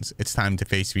actions. It's time to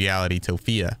face reality,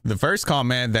 Tophia. The first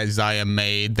comment that Zaya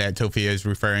made that Tophia is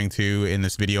referring to in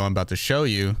this video video I'm about to show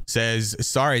you, says,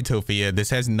 "Sorry, Tophia, this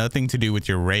has nothing to do with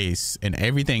your race and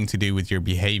everything to do with your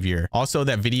behavior. Also,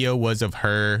 that video was of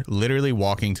her literally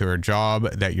walking to her job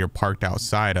that you're parked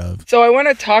outside of." So I want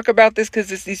to talk about this because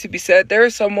this needs to be said. There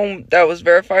is someone that was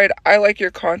verified. I like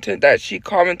your content that she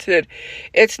commented.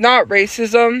 It's not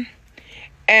racism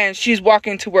and she's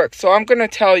walking to work. So I'm going to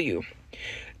tell you.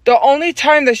 The only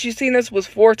time that she's seen us was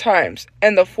 4 times.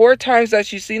 And the 4 times that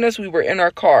she's seen us, we were in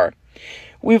our car.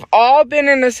 We've all been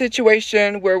in a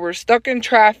situation where we're stuck in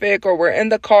traffic or we're in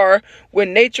the car.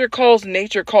 When nature calls,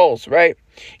 right?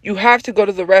 You have to go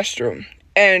to the restroom.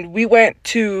 And we went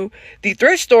to the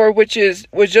thrift store, which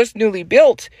was just newly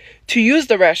built, to use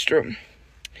the restroom.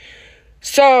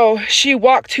 So she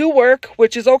walked to work,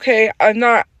 which is okay. I'm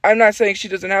not saying she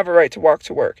doesn't have a right to walk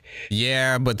to work.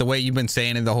 Yeah, but the way you've been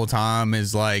saying it the whole time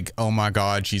is like, oh my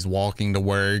God, she's walking to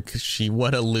work.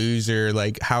 What a loser.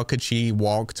 Like, how could she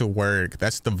walk to work?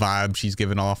 That's the vibe she's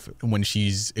giving off when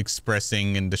she's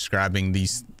expressing and describing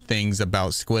these things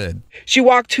about Squid. She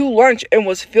walked to lunch and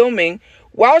was filming.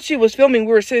 While she was filming,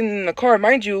 we were sitting in the car.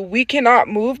 Mind you, we cannot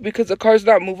move because the car's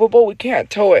not movable. We can't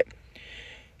tow it.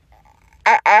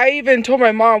 I even told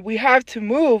my mom we have to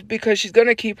move because she's going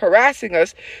to keep harassing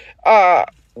us.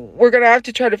 We're going to have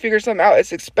to try to figure something out.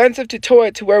 It's expensive to tow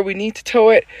it to where we need to tow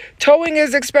it. Towing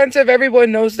is expensive.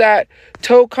 Everyone knows that.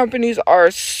 Tow companies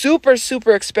are super,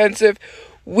 super expensive.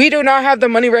 We do not have the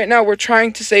money right now. We're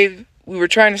trying to save. We were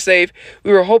trying to save.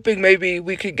 We were hoping maybe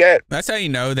we could get. That's how you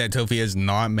know that Tophia is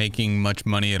not making much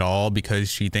money at all, because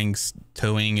she thinks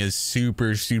towing is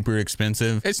super, super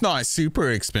expensive. It's not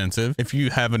super expensive. If you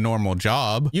have a normal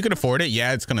job, you can afford it.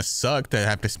 Yeah, it's going to suck to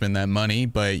have to spend that money,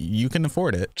 but you can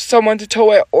afford it. Someone to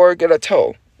tow it or get a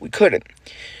tow. We couldn't.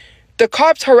 The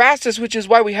cops harassed us, which is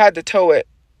why we had to tow it.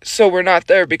 So we're not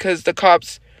there because the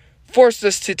cops forced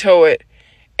us to tow it.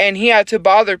 And he had to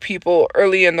bother people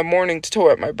early in the morning to tow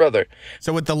it, my brother.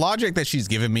 So with the logic that she's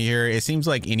giving me here, it seems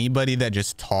like anybody that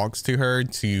just talks to her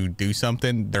to do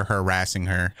something, they're harassing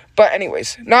her. But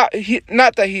anyways, not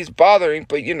that he's bothering,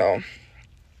 but you know.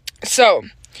 So,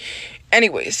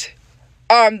 anyways,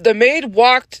 the maid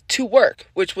walked to work,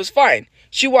 which was fine.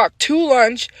 She walked to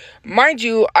lunch. Mind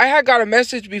you, I had got a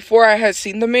message before I had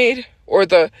seen the maid or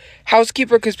the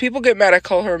housekeeper, because people get mad I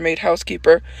call her maid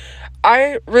housekeeper.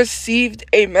 I received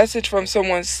a message from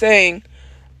someone saying,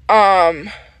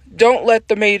 don't let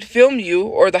the maid film you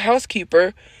or the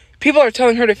housekeeper. People are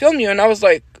telling her to film you. And I was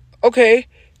like, okay,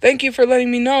 thank you for letting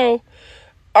me know.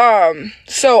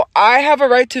 So I have a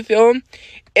right to film.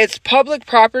 It's public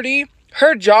property.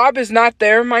 Her job is not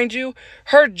there, mind you.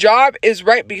 Her job is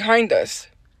right behind us.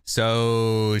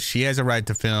 So she has a right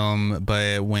to film,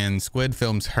 but when Squid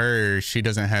films her, she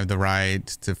doesn't have the right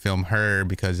to film her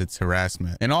because it's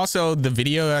harassment. And also the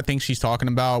video I think she's talking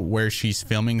about where she's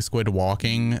filming Squid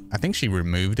walking, I think she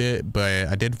removed it, but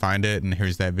I did find it, and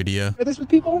here's that video. Share this with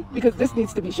people because this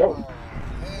needs to be shown.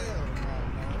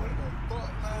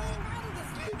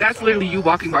 That's literally you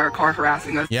walking by our car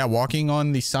harassing us. Yeah, walking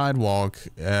on the sidewalk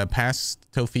past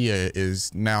Tophia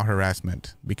is now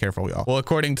harassment. Be careful, y'all. Well,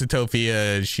 according to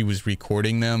Tophia, she was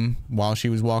recording them while she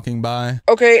was walking by.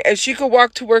 Okay, and she could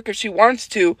walk to work if she wants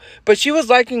to, but she was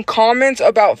liking comments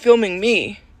about filming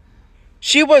me.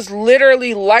 She was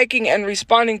literally liking and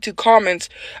responding to comments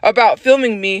about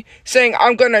filming me, saying,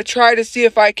 I'm gonna try to see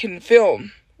if I can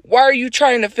film. Why are you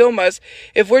trying to film us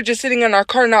if we're just sitting in our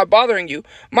car not bothering you?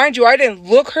 Mind you, I didn't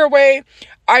look her way.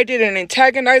 I didn't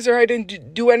antagonize her. I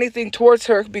didn't do anything towards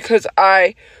her because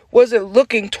I wasn't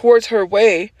looking towards her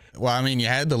way. Well, I mean, you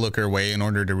had to look her way in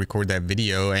order to record that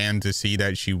video and to see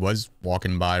that she was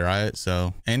walking by, right?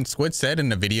 So, and Squid said in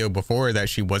the video before that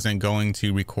she wasn't going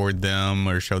to record them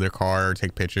or show their car or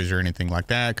take pictures or anything like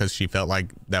that because she felt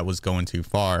like that was going too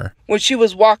far. When she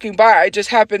was walking by, I just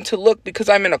happened to look because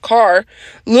I'm in a car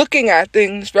looking at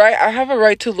things, right? I have a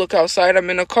right to look outside. I'm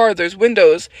in a car. There's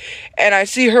windows. And I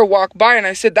see her walk by and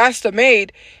I said, that's the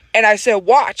maid. And I said,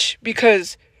 watch,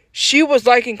 because she was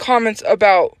liking comments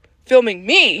about filming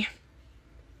me.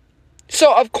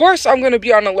 So of course I'm going to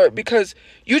be on alert because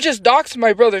you just doxed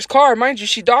my brother's car. Mind you,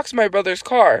 she doxed my brother's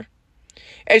car.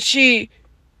 And she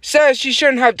says she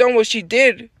shouldn't have done what she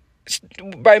did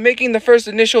by making the first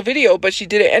initial video, but she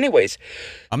did it anyways.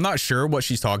 I'm not sure what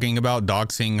she's talking about,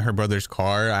 doxing her brother's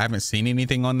car. I haven't seen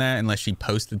anything on that unless she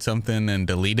posted something and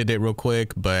deleted it real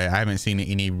quick, but I haven't seen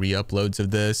any re-uploads of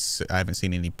this. I haven't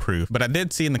seen any proof, but I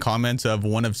did see in the comments of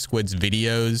one of Squid's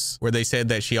videos where they said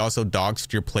that she also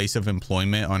doxed your place of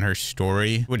employment on her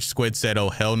story, which Squid said,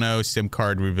 oh hell no, SIM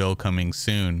card reveal coming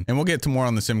soon. And we'll get to more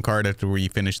on the SIM card after we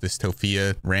finish this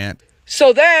Tophia rant.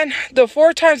 So then, the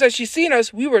 4 times that she's seen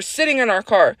us, we were sitting in our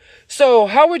car. So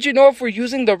how would you know if we're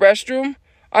using the restroom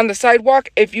on the sidewalk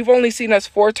if you've only seen us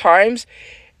 4 times?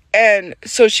 And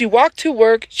so she walked to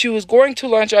work. She was going to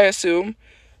lunch, I assume.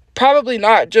 Probably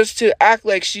not, just to act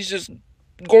like she's just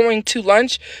going to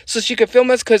lunch so she could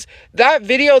film us, because that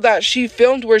video that she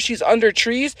filmed where she's under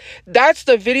trees, that's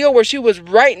the video where she was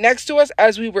right next to us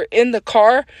as we were in the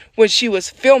car when she was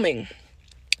filming.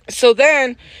 So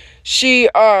then she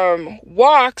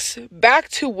walks back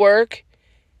to work,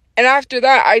 and after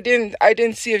that I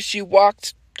didn't see if she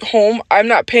walked home. I'm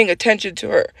not paying attention to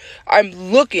her. I'm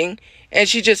looking, and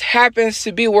she just happens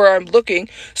to be where I'm looking.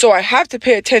 So I have to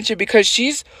pay attention because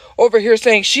she's over here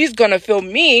saying she's gonna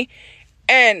film me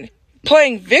and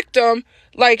playing victim,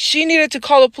 like she needed to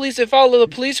call the police and file the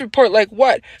police report. Like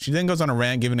what? She then goes on a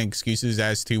rant giving excuses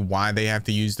as to why they have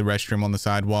to use the restroom on the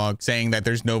sidewalk, saying that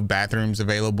there's no bathrooms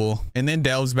available, and then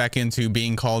delves back into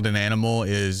being called an animal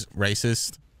is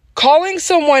racist. Calling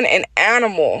someone an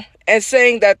animal and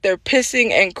saying that they're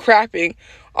pissing and crapping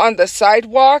on the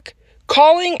sidewalk,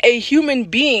 calling a human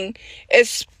being,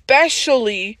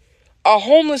 especially a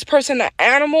homeless person, an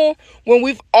animal, when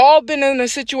we've all been in a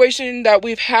situation that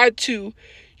we've had to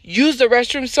use the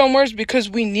restroom somewhere because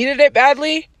we needed it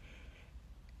badly,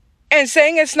 and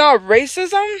saying it's not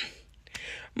racism?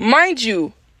 Mind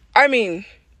you, I mean,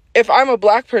 if I'm a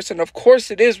black person, of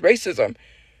course it is racism.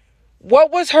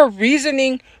 What was her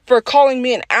reasoning for calling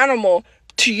me an animal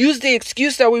to use the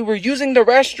excuse that we were using the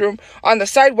restroom on the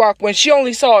sidewalk when she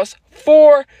only saw us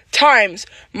 4 times?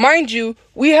 Mind you,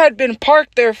 we had been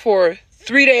parked there for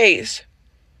 3 days.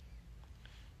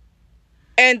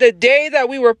 And the day that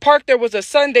we were parked there was a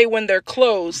Sunday when they're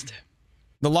closed.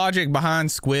 The logic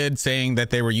behind Squid saying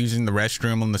that they were using the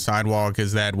restroom on the sidewalk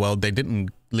is that, well, they didn't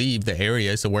leave the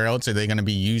area, so where else are they going to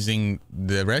be using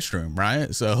the restroom,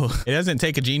 right? So it doesn't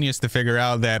take a genius to figure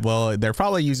out that, well, they're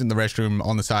probably using the restroom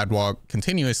on the sidewalk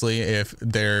continuously if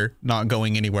they're not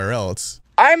going anywhere else.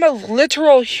 I'm a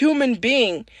literal human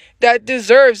being that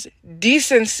deserves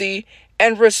decency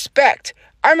and respect.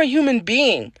 I'm a human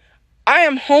being. I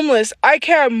am homeless. I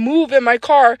can't move in my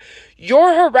car.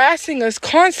 You're harassing us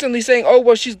constantly saying, oh,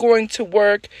 well, she's going to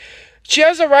work. She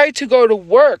has a right to go to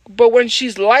work. But when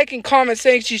she's liking comments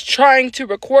saying she's trying to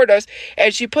record us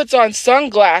and she puts on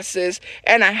sunglasses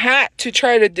and a hat to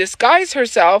try to disguise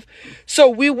herself so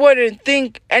we wouldn't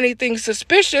think anything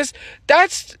suspicious,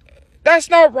 that's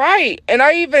not right. And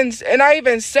I even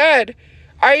said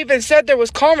there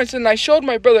was comments, and I showed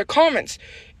my brother comments.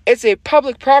 It's a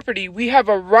public property. We have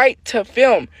a right to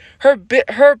film.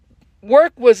 Her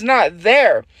work was not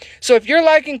there. So if you're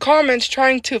liking comments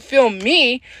trying to film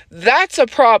me, that's a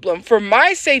problem. For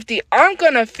my safety, I'm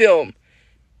going to film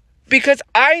because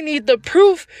I need the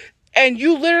proof. And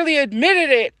you literally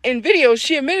admitted it in videos.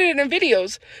 She admitted it in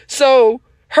videos. So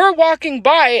her walking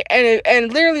by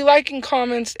and literally liking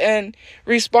comments and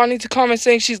responding to comments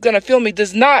saying she's going to film me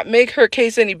does not make her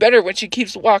case any better when she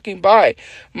keeps walking by.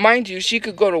 Mind you, she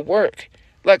could go to work.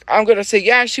 Like, I'm going to say,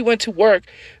 yeah, she went to work,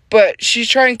 but she's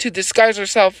trying to disguise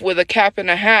herself with a cap and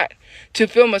a hat to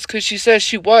film us because she says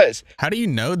she was. How do you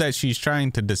know that she's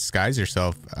trying to disguise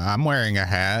herself? I'm wearing a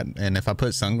hat, and if I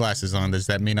put sunglasses on, does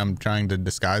that mean I'm trying to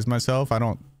disguise myself? I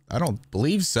don't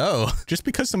believe so. Just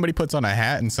because somebody puts on a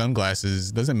hat and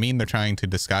sunglasses doesn't mean they're trying to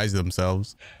disguise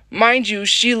themselves. Mind you,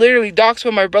 she literally doxed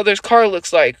what my brother's car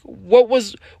looks like. What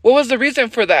was the reason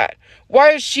for that?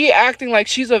 Why is she acting like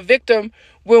she's a victim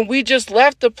when we just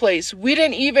left the place? We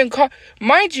didn't even call.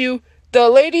 Mind you, the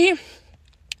lady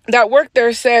that worked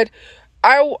there said,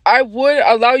 I would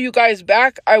allow you guys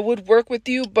back. I would work with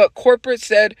you, but corporate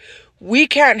said, we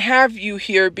can't have you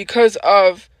here because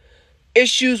of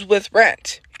issues with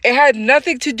rent. It had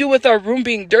nothing to do with our room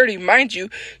being dirty, mind you.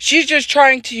 She's just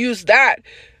trying to use that,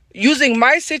 using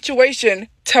my situation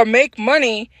to make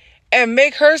money and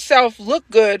make herself look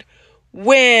good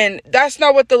when that's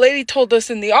not what the lady told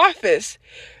us in the office.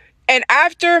 And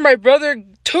after my brother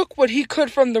took what he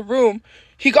could from the room,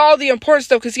 he got all the important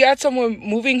stuff because he had someone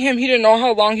moving him. He didn't know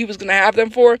how long he was going to have them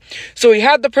for. So he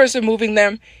had the person moving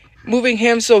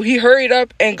him. So he hurried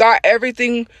up and got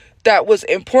everything that was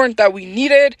important that we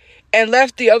needed and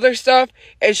left the other stuff.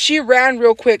 And she ran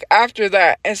real quick after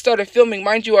that and started filming.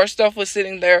 Mind you, our stuff was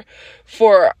sitting there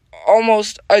for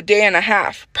almost a day and a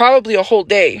half, probably a whole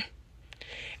day.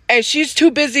 And she's too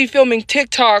busy filming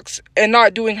TikToks and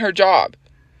not doing her job.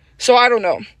 So I don't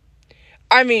know.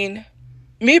 I mean,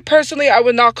 me personally, I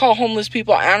would not call homeless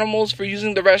people animals for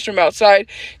using the restroom outside.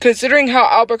 Considering how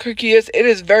Albuquerque is, it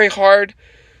is very hard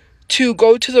to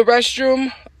go to the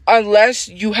restroom unless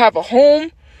you have a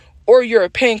home or you're a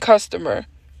paying customer.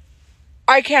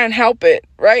 I can't help it,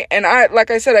 right? And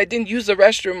like I said, I didn't use the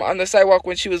restroom on the sidewalk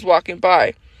when she was walking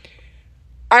by.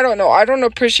 I don't know. I don't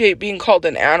appreciate being called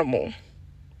an animal,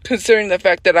 considering the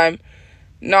fact that I'm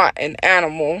not an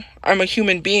animal. I'm a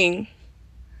human being.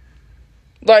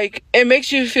 Like, it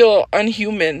makes you feel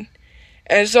unhuman.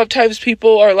 And sometimes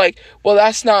people are like, well,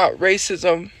 that's not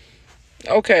racism.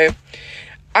 Okay.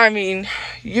 I mean,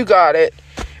 you got it.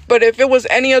 But if it was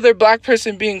any other black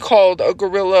person being called a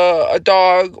gorilla, a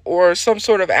dog, or some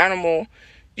sort of animal,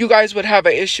 you guys would have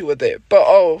an issue with it. But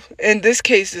oh, in this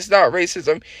case, it's not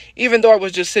racism. Even though I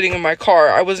was just sitting in my car,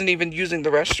 I wasn't even using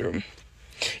the restroom.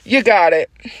 You got it.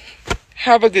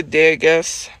 Have a good day, I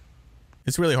guess.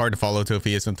 It's really hard to follow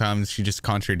Tophia sometimes. She just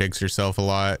contradicts herself a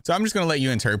lot. So I'm just going to let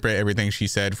you interpret everything she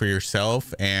said for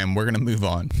yourself, and we're going to move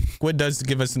on. Squid does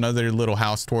give us another little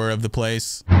house tour of the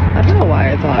place. I don't know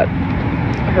why I thought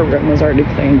her room was already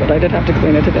clean, but I did have to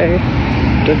clean it today.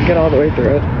 Didn't get all the way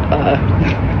through it.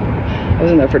 I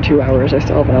was in there for 2 hours. I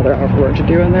still have another hour of work to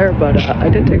do in there, but I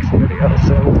did take some videos,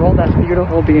 so roll that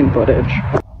beautiful bean footage.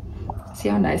 See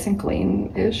how nice and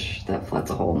clean-ish that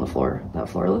flat's a hole in the floor? That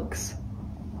floor looks.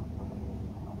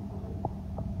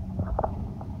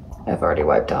 I've already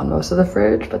wiped down most of the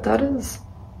fridge, but that is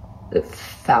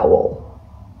foul.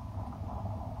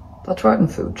 That's rotten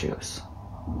food juice.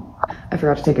 I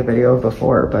forgot to take a video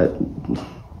before, but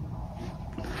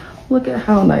look at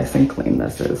how nice and clean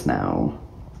this is now.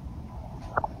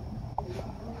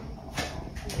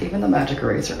 Even the magic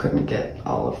eraser couldn't get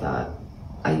all of that.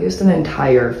 I used an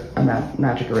entire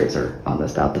magic eraser on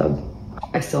this bathtub.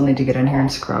 I still need to get in here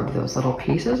and scrub those little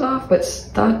pieces off, but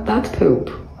that's poop.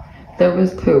 There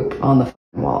was poop on the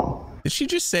wall. Did she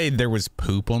just say there was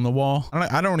poop on the wall?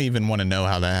 I don't even want to know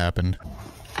how that happened.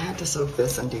 I had to soak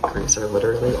this in degreaser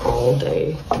literally all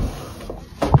day.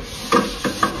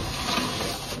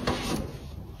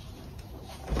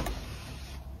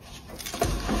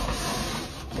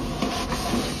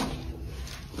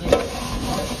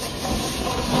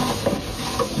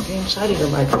 The inside of your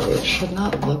microwave should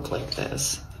not look like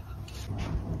this.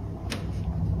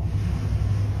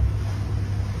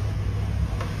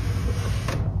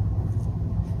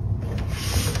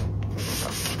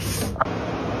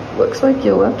 Looks like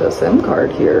you left a SIM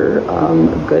card here.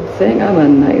 Good thing I'm a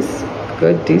nice,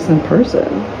 good, decent person.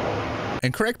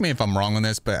 And correct me if I'm wrong on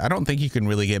this, but I don't think you can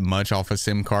really get much off a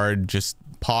SIM card. Just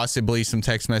possibly some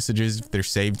text messages if they're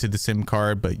saved to the SIM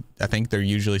card, but I think they're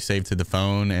usually saved to the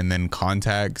phone, and then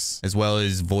contacts as well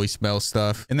as voicemail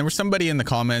stuff. And there was somebody in the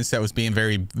comments that was being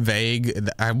very vague.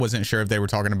 I wasn't sure if they were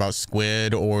talking about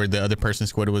Squid or the other person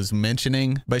Squid was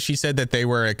mentioning, but she said that they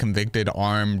were a convicted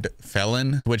armed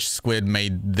felon, which Squid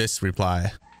made this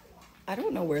reply. I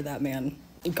don't know where that man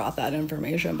got that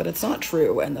information, but it's not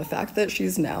true. And the fact that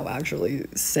she's now actually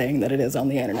saying that it is on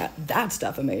the internet, that's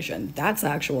defamation. That's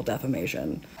actual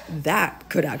defamation. That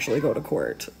could actually go to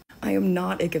court. I am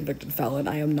not a convicted felon.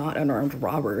 I am not an armed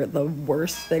robber. The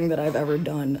worst thing that I've ever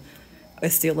done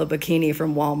is steal a bikini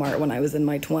from Walmart when I was in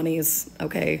my 20s,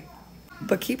 okay?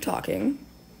 But keep talking,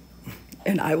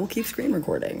 and I will keep screen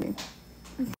recording.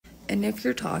 And if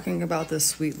you're talking about this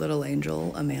sweet little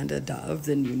angel, Amanda Dove,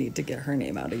 then you need to get her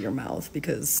name out of your mouth,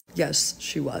 because yes,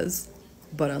 she was,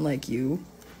 but unlike you,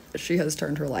 she has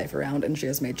turned her life around and she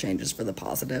has made changes for the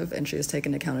positive, and she has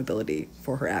taken accountability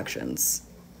for her actions.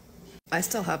 I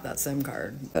still have that SIM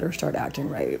card. Better start acting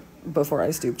right before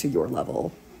I stoop to your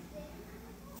level.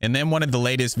 And then one of the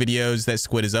latest videos that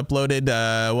Squid has uploaded,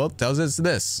 well, tells us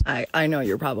this. I know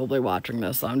you're probably watching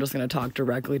this, so I'm just gonna talk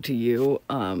directly to you.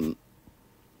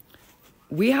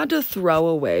 We had to throw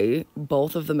away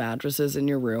both of the mattresses in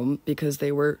your room because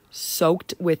they were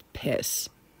soaked with piss.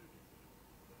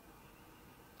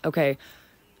 Okay.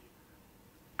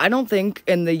 I don't think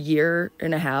in the year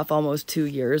and a half, almost 2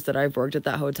 years that I've worked at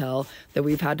that hotel, that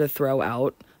we've had to throw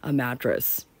out a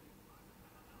mattress.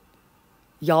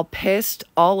 Y'all pissed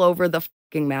all over the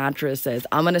fucking mattresses.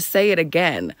 I'm gonna say it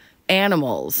again.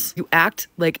 Animals. You act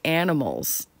like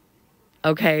animals.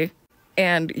 Okay?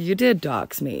 And you did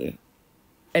dox me.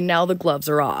 And now the gloves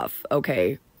are off,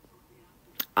 okay?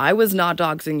 I was not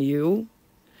doxing you,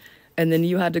 and then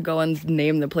you had to go and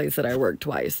name the place that I worked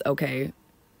twice, okay?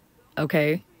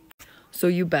 Okay? So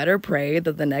you better pray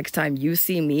that the next time you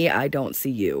see me, I don't see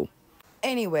you.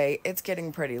 Anyway, it's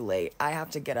getting pretty late. I have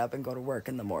to get up and go to work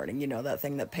in the morning. You know, that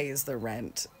thing that pays the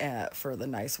rent for the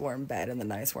nice warm bed and the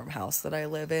nice warm house that I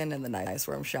live in and the nice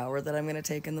warm shower that I'm going to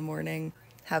take in the morning.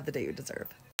 Have the day you deserve.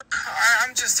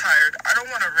 I'm just tired. I don't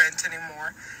want to rent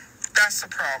anymore. That's the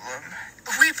problem.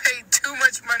 We paid too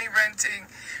much money renting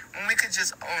when we could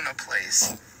just own a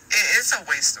place. It's a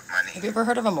waste of money. Have you ever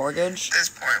heard of a mortgage? At this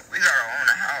point, we gotta own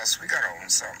a house. We gotta own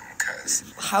something.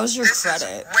 because how's your this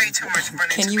credit? is way too much money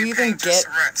Can to you be even paying just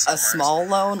get to rent a somewhere. small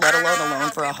loan, let alone a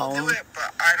loan for a home?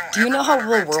 Do you know how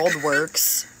the world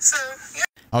works? So, yeah.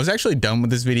 I was actually done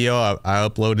with this video. I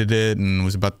uploaded it and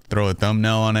was about to throw a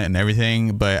thumbnail on it and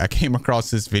everything, but I came across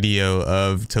this video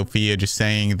of Tophia just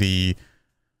saying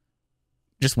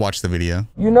just watch the video.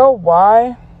 You know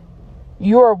why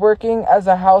you are working as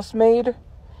a housemaid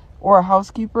or a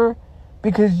housekeeper?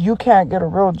 Because you can't get a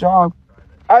real job.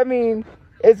 I mean,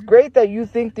 it's great that you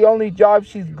think the only job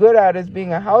she's good at is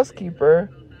being a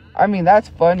housekeeper. I mean, that's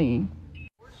funny.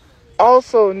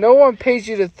 Also, no one pays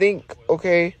you to think,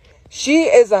 okay? She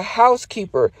is a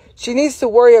housekeeper. She needs to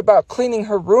worry about cleaning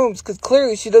her rooms because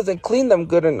clearly she doesn't clean them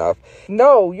good enough.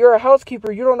 No, you're a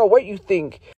housekeeper. You don't know what you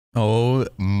think. Oh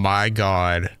my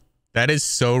God. That is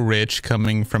so rich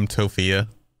coming from Tophia,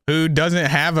 who doesn't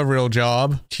have a real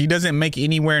job. She doesn't make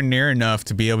anywhere near enough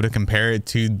to be able to compare it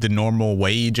to the normal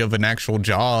wage of an actual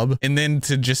job. And then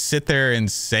to just sit there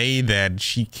and say that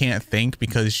she can't think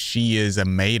because she is a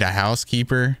maid, a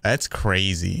housekeeper. That's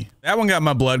crazy. That one got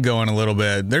my blood going a little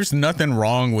bit. There's nothing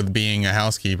wrong with being a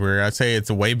housekeeper. I'd say it's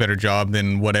a way better job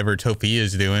than whatever Tophia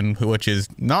is doing, which is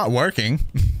not working.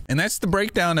 And that's the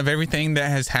breakdown of everything that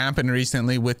has happened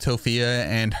recently with Tophia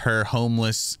and her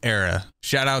homeless era.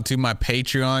 Shout out to my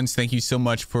Patreons. Thank you so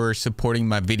much for supporting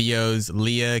my videos.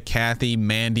 Leah, Kathy,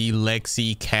 Mandy,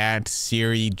 Lexi, Kat,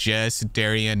 Siri, Jess,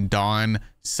 Darian, Dawn,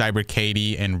 Cyber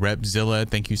Katie, and Repzilla.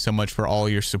 Thank you so much for all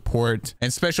your support.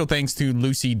 And special thanks to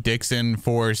Lucy Dixon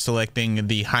for selecting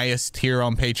the highest tier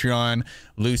on Patreon.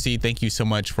 Lucy, thank you so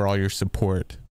much for all your support.